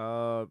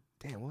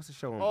 Damn, what's the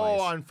show on Oh,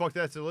 Vice? on Fuck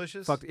That's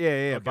Delicious? Fuck,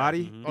 yeah, Okay.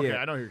 Body. Mhm. Okay, Yeah.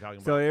 I know who you're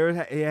talking So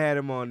about. he had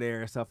him on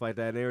there and stuff like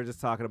that. And they were just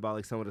talking about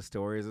like some of the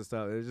stories and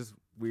stuff. It was just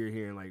weird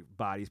hearing like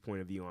Body's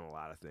point of view on a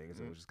lot of things.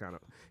 It was just kind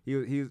of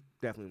he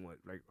definitely went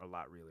like a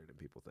lot realer than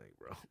people think,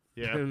 bro.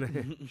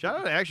 Yeah. Shout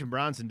out to Action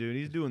Bronson, dude.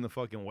 He's doing the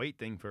fucking weight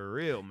thing for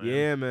real, man.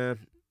 Yeah, man.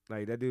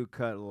 Like that dude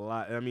cut a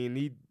lot. I mean,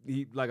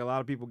 he like a lot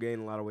of people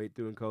gained a lot of weight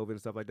doing COVID and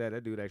stuff like that.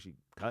 That dude actually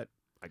cut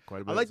like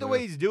quite a bit. I like the so- way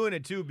he's doing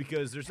it too,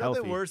 because there's nothing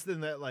Healthy. worse than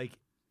that. Like,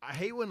 I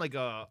hate when like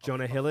a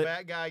Jonah a Hillett?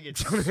 fat guy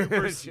gets Jonah-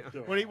 super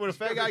when a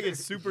fat guy gets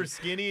super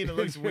skinny and it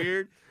looks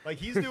weird. Like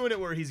he's doing it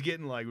where he's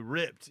getting like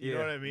ripped. You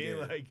know Yeah, what I mean?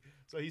 yeah. Like,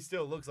 so he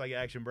still looks like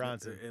Action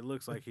Bronson. It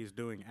looks like he's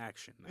doing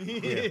action now.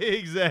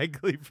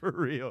 Exactly, for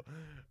real.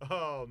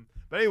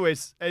 But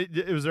anyways,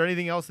 was there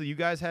anything else that you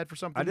guys had for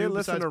something? I did new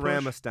listen to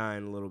besides Push?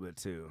 Ramstein a little bit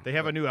too. They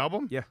have a new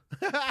album. Yeah.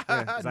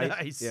 Yeah, 'cause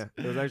Nice. yeah,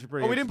 it was actually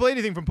pretty. Oh, we didn't play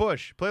anything from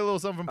Push. Play a little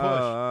something from Push.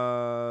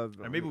 Or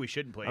or maybe we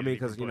shouldn't play. I mean,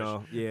 anything because from you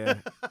Push. know, yeah,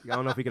 I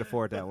don't know if we can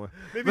afford that one.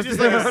 Maybe just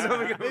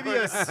like maybe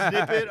a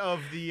snippet of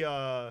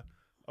the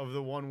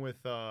one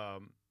with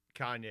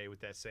Kanye with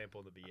that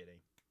sample in the beginning.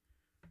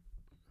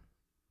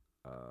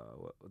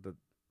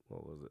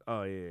 What was it?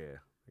 Oh yeah,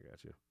 I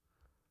got you.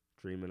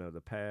 Dreaming of the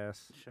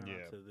past. Shout Yeah.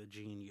 out to the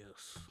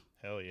genius.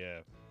 Hell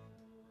yeah.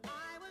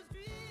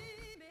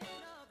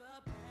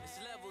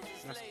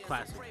 That's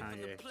classic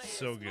Kanye.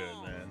 So good,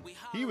 man.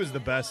 He was the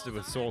best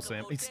with soul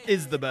samples. He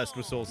is the best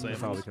with soul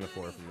That's all we samples. can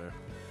afford from there.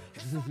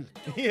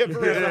 Yeah, for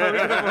real.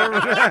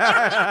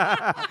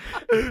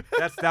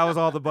 That was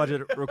all the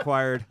budget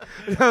required.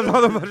 That was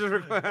all the budget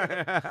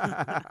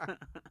required.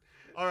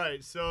 All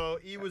right, so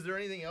E, was there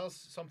anything else,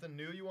 something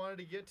new you wanted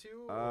to get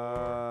to?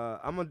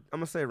 I'm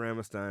gonna say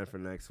Ramstein for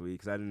next week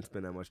because I didn't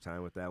spend that much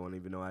time with that one,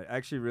 even though I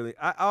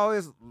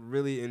always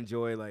really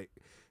enjoy like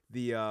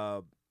the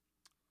art,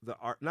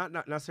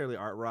 not necessarily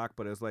art rock,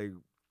 but it's like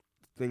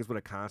things with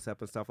a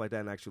concept and stuff like that,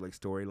 and actually like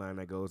storyline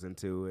that goes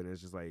into it, and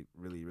it's just like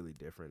really, really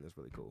different. It's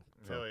really cool.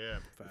 So Hell yeah.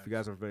 if you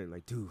guys are familiar,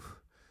 like Du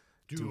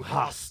Du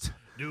hast,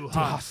 Du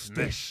hast hast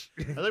mich.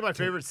 I think my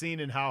favorite scene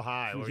in How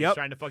High, where he's Yep.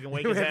 trying to fucking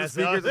wake his The ass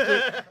speakers up.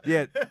 and shit.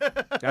 Yeah,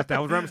 that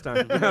was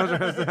Rammstein. That was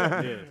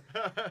Rammstein.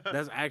 Yeah,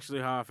 that's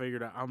actually how I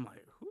figured out. I'm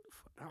like, who the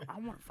fuck? I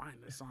want to find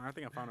this song. I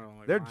think I found it on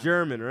like. They're Vine.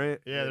 German, right?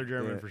 Yeah, they're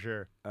German Yeah. for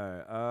sure. All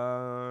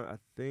right. I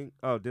think.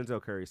 Oh,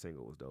 Denzel Curry's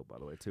single was dope, by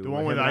the way, too. The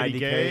one with him and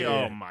IDK? yeah.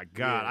 Oh, my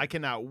God. Yeah. I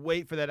cannot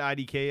wait for that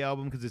IDK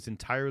album because it's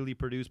entirely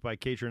produced by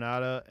K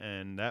Tronada,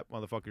 and that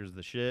motherfucker's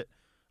the shit.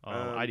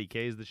 IDK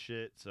is the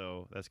shit,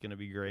 so that's going to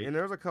be great. And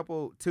there was a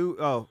couple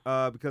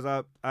because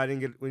I didn't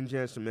get a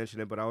chance to mention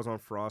it, but I was on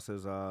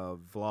Frost's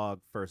vlog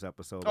first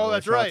episode. Oh,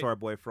 that's Shout out right. to our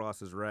boy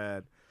Frost is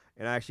rad.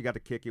 and I actually got to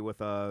kick it with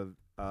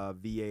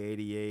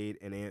VA88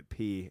 and Ant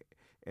P.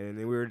 And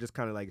then we were just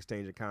kind of like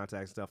exchanging contacts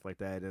and stuff like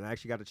that. And I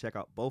actually got to check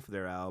out both of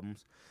their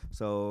albums.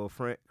 So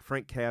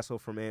Frank Castle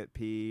from Ant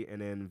P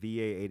and then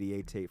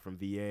VA88 tape from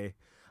VA.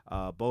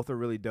 Both are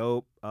really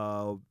dope.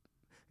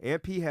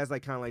 Ant P has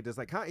like kind of like this,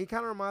 like he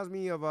kind of reminds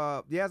me of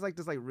he has like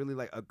this like really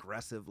like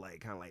aggressive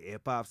like kind of like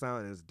hip hop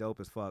sound, and it's dope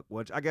as fuck.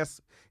 Which I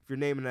guess if you're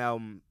naming an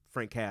album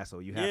Frank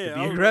Castle, you have to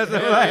be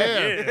aggressive,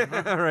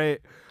 right?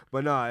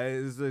 But no,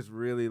 it's just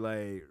really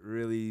like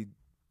really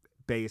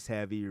bass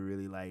heavy,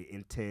 really like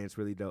intense,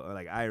 really dope.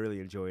 Like I really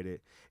enjoyed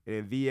it. And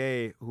then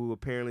VA, who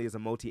apparently is a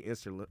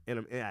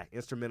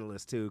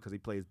multi-instrumentalist too, because he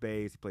plays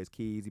bass, he plays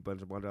keys, he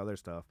plays a bunch of other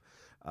stuff,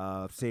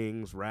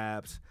 sings,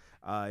 raps.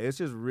 It's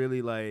just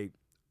really like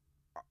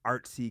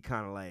artsy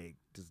kind of like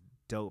just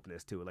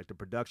dopeness to it. Like the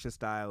production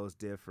style is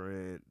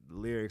different, the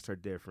lyrics are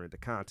different, the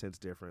content's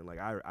different. Like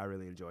I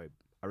really enjoyed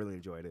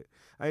it.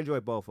 I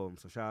enjoyed both of them,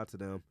 so shout out to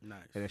them.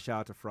 Nice. And then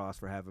shout out to Frost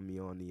for having me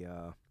on the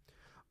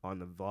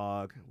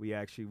vlog. We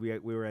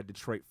were at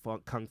Detroit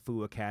Kung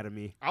Fu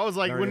Academy. I was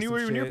like, when you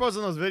were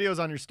posting those videos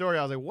on your story,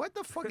 I was like, what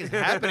the fuck is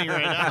happening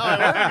right now? What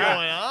is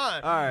going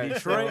on? All right,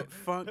 Detroit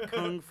Funk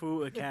Kung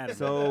Fu Academy.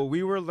 so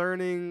we were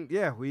learning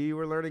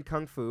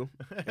Kung Fu,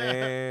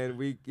 and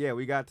we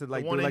got to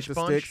like do like the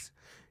punch? sticks.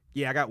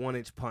 Yeah, I got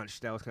 1-inch punch.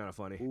 That was kind of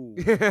funny.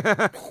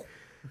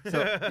 So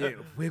yeah,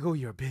 wiggle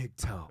your big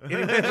toe.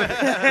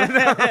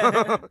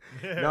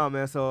 No,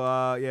 man. So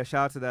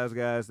shout out to those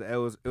guys. It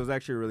was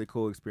actually a really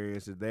cool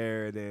experience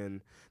there. And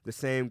then the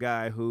same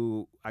guy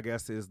who I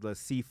guess is the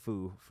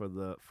Sifu for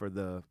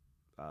the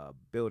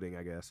building,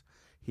 I guess.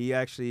 He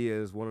actually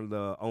is one of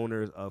the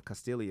owners of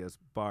Castilia's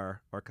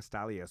bar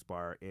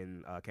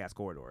in Cass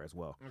Corridor as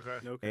well.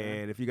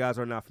 Okay. And if you guys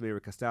are not familiar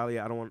with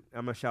Castalia, I'm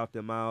gonna shout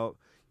them out.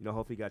 You know,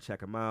 hopefully you gotta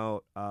check them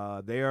out.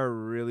 They are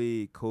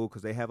really cool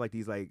because they have like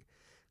these like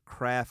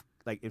craft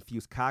like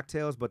infused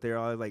cocktails, but they're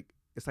all like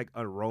it's like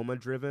aroma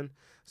driven.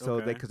 So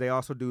because they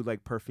also do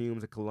like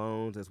perfumes and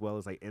colognes as well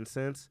as like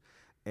incense,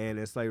 and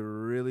it's like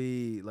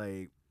really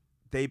like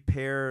they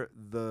pair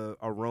the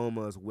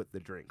aromas with the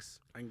drinks.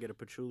 I can get a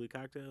patchouli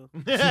cocktail.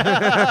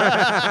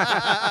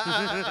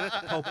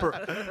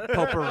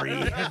 Potpourri.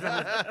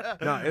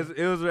 No,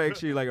 it was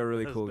actually like a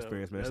really cool dope.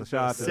 experience, man. That's So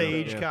shout out to them.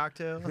 Sage Yeah.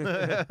 cocktail.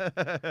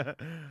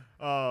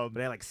 But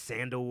they had like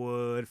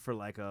sandalwood for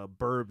like a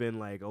bourbon,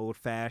 like old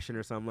fashioned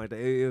or something like that.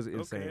 It was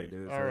insane, Okay.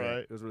 dude. All So, yeah, right.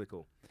 it was really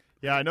cool.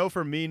 Yeah, I know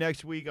for me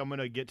next week, I'm going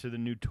to get to the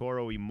new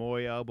Toro y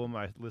Moi album.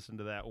 I listened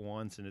to that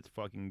once, and it's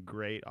fucking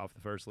great off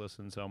the first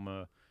listen, so I'm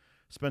going to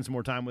spend some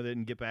more time with it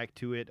and get back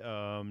to it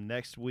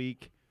next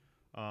week.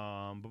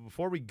 But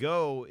before we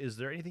go, is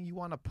there anything you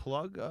want to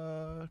plug,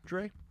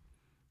 Dre?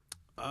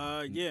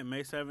 Yeah,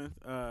 May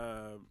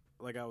 7th.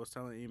 Like I was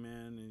telling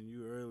E-Man and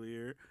you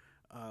earlier,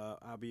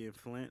 I'll be in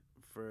Flint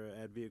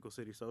at Vehicle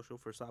City Social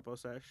for Sapo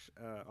Sesh.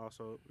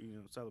 Also,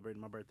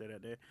 celebrating my birthday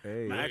that day.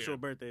 Hey, My actual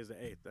birthday is the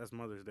 8th. That's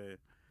Mother's Day.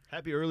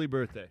 Happy early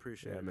birthday.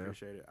 Appreciate it, man.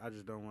 appreciate it. I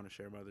just don't want to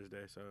share Mother's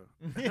Day, so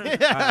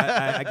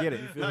I get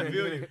it. I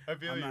feel you.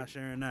 I'm not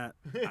sharing that.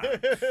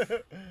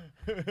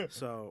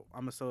 So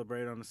I'm gonna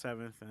celebrate on the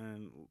 7th,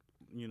 and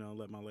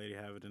let my lady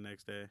have it the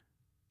next day.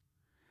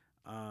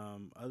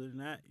 Other than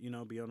that,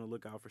 be on the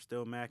lookout for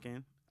Still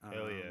Mackin'.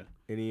 Hell yeah.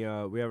 Any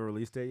we have a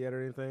release date yet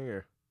or anything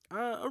or?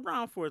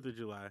 Around 4th of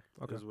July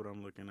Okay. is what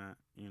I'm looking at.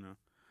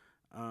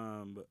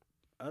 But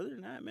other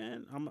than that,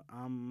 man,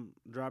 I'm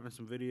dropping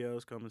some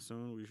videos coming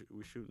soon.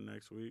 We shooting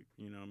next week.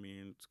 Me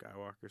and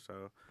Skywalker.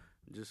 So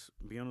just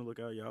be on the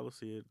lookout. Y'all will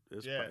see it.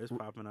 It's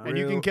popping out. And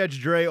you can catch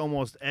Dre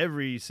almost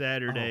every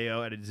Saturday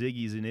out at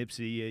Ziggy's in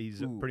Ipsy.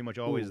 He's pretty much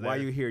always there.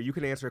 While you're here, you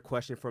can answer a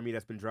question for me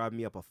that's been driving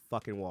me up a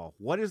fucking wall.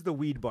 What is the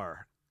weed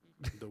bar?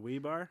 The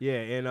Weed Bar.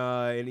 Yeah,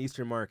 in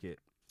Eastern Market.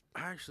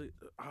 Actually,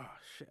 oh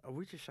shit,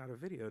 we just shot a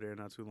video there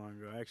not too long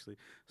ago. Actually,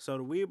 so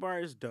the Weed Bar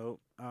is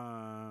dope.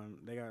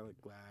 They got like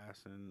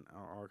glass and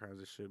all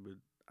kinds of shit, but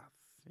I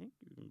think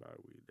you can buy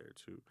weed there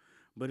too.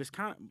 But it's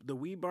the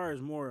Weed Bar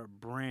is more a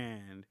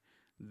brand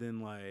than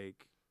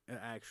like an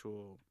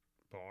actual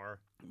bar.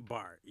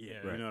 Yeah,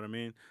 Right. you know what I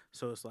mean.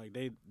 So it's like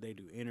they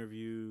do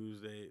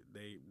interviews.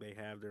 They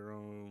have their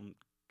own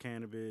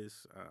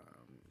cannabis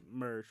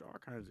merch, all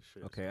kinds of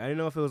shit. Okay, I didn't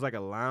know if it was like a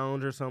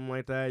lounge or something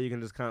like that. You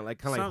can just kind of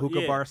like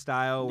hookah yeah. bar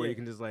style, where Yeah. you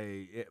can just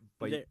like.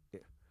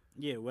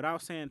 Yeah,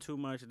 without saying too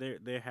much,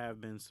 there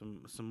have been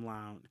some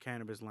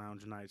cannabis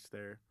lounge nights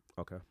there.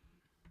 Okay.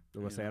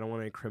 I'm gonna say I don't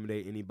want to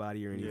incriminate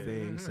anybody or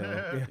anything. So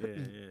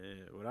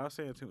Yeah. Without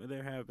saying too much,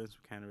 there have been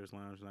some cannabis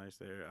lounge nights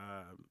there.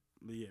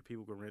 But yeah,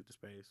 people can rent the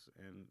space,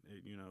 and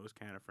it's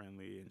kind of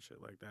friendly and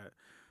shit like that.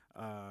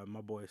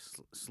 My boy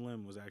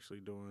Slim was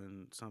actually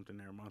doing something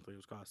there monthly. It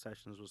was called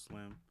Sessions with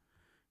Slim.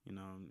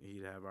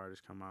 He'd have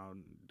artists come out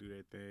and do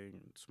their thing,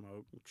 and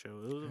smoke, and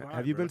chill. It was a vibe,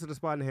 have you bro. been to the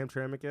spot in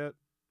Hamtramck yet?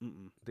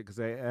 Mm-mm. Because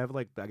they have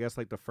like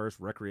the first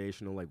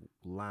recreational like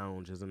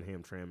lounge is in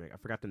Hamtramck. I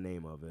forgot the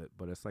name of it,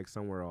 but it's like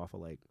somewhere off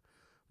of like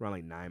around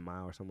like 9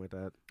 Mile or something like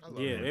that.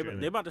 Yeah,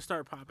 they about to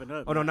start popping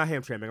up. Oh no, not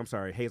Hamtramck. I'm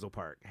sorry, Hazel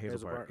Park.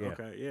 Hazel Park. Yeah.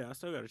 Okay, yeah, I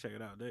still got to check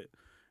it out.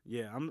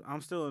 Yeah,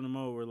 I'm still in the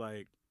mode where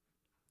like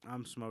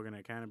I'm smoking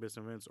at cannabis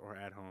events or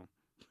at home.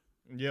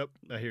 Yep,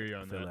 I hear you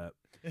on Feel that.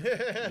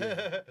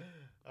 that.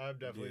 I'm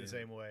definitely the Yeah.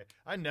 same way.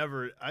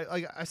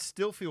 I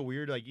still feel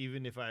weird, like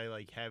even if I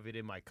like have it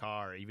in my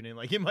car, even in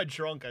my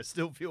trunk, I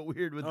still feel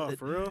weird with Oh, it.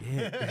 for real?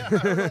 I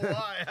don't know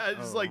why.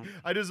 Oh.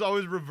 I just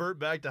always revert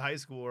back to high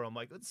school where I'm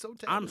like, it's so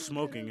terrible. I'm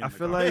smoking. In I the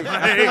feel car. like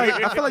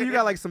I feel like you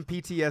got like some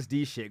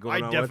PTSD shit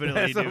going I on.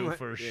 definitely with that. do So I'm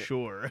for like, yeah.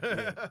 sure.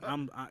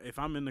 If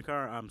I'm in the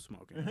car, I'm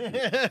smoking.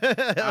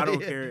 I I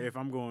don't care if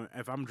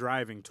I'm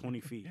driving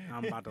 20 feet.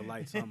 I'm about to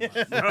light something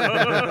up.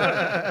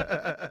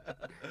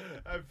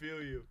 I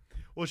feel you.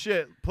 Well,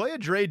 shit. Play a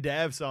Dre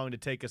Dav song to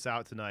take us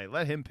out tonight.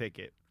 Let him pick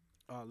it.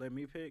 Oh, let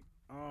me pick.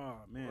 Oh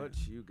man, What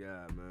you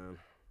got, man?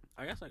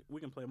 I guess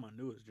we can play my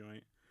newest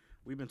joint.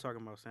 We've been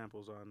talking about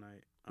samples all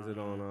night. Is it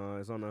on?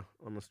 It's on the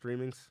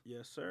streamings.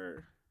 Yes,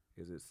 sir.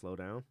 Is it Slow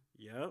Down?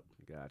 Yep.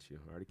 Got you.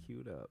 Already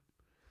queued up.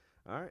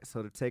 All right.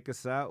 So to take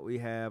us out, we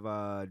have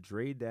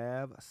Dre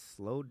Dav,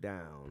 Slow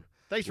Down.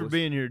 Thanks for We'll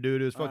being here,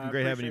 dude. It was fucking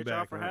great having you appreciate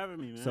y'all back. for having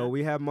me, man. So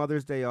we have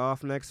Mother's Day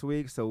off next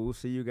week, so we'll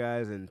see you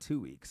guys in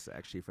 2 weeks.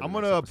 Actually, for the I'm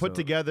next gonna put episode.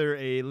 together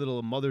a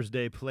little Mother's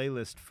Day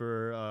playlist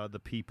for the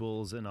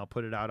peoples, and I'll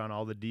put it out on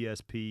all the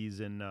DSPs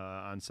and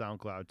on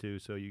SoundCloud too,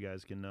 so you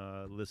guys can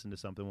listen to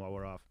something while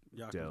we're off.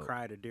 y'all can Dope.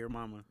 cry to Dear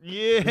Mama.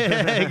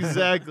 Yeah,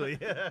 exactly.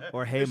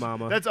 Or Hey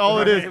Mama. That's all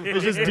it is.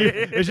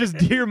 It's just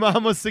Dear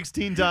Mama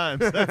 16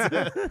 times. That's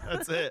it.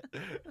 That's it.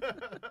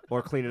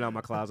 Or cleaning out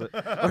my closet.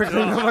 Or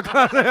cleaning out my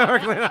closet. Or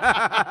cleaning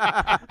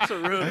It's a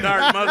real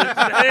dark Mother's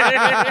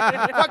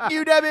Day. Fuck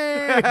you,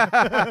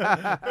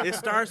 Debbie. It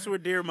starts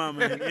with Dear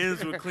Mama and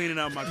ends with cleaning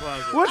out my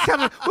closet.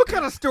 what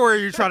kind of story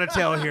are you trying to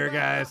tell here,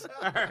 guys?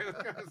 All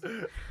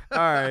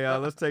right, y'all.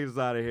 Let's take this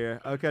out of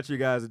here. I'll catch you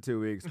guys in 2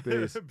 weeks.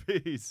 Peace.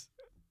 Peace.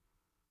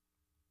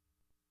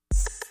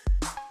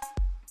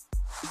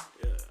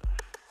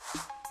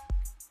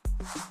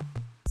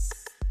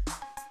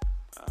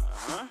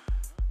 Uh-huh.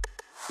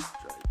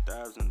 Dre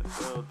Dav's in the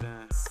building.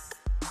 I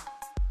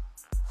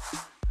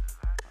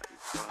keep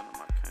telling him I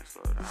can't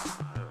slow down. I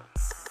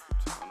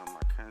keep telling him I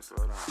can't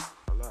slow down.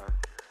 Hold on.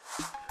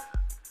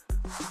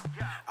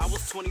 I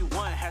was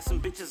 21, had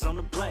some bitches on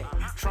the blade.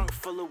 Trunk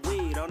full of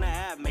weed on the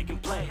app making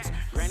plays.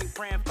 Granny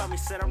praying for me,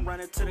 said I'm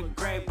running to the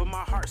grave. But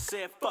my heart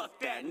said, fuck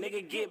that,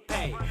 nigga get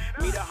paid.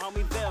 Me the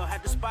homie Bill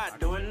had the spot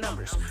doing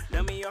numbers.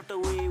 Dummy off the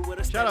weed with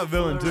a Shout out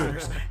stable full Villain, of too.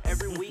 runners.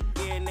 Every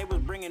weekend they was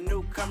bringing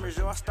newcomers.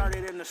 Yo, I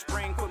started in the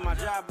spring, quit my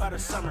job by the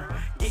summer.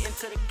 Getting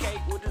to the cake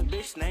with this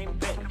bitch named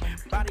Betty.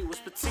 Body was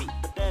petite,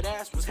 but that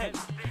ass was heavy.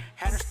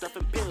 Had her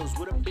stuffing pills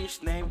with a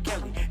bitch named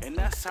Kelly. And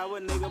that's how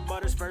a nigga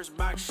bought his first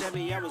box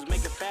Chevy. I was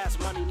making fast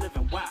money,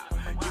 living wild.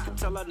 You can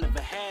tell I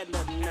never had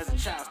nothing as a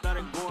child.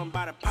 Started going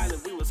by the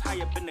pilot, we was high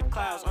up in the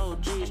clouds. Oh,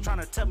 geez, trying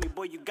to tell me,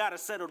 boy, you gotta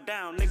settle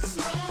down, nigga. This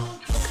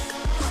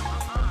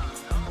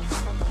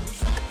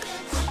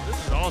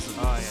is awesome.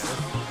 Oh yeah.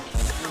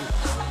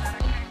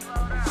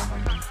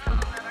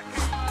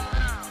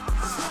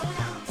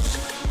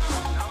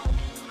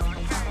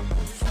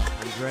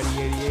 Andretti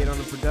 88 on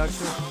the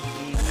production.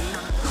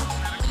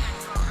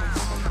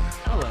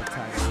 I love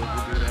Tiger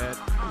Woods to do that.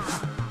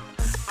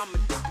 I'm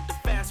addicted to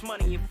fast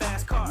money and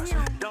fast cars.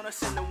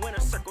 Donuts in the winner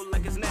circle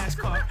like it's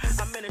NASCAR.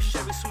 I'm in a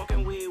Chevy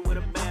smoking weed with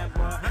a bad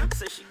boy.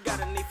 Say she got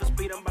a need for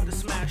speed, I'm about to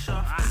smash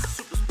off.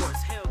 Super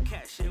sports,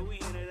 Hellcat, shit, we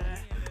into that.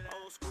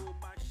 Old school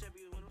by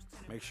Chevy when it was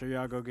 10. Make sure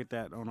y'all go get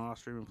that on all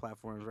streaming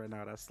platforms right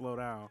now. That's Slow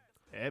Down.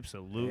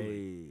 Absolutely.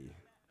 Hey.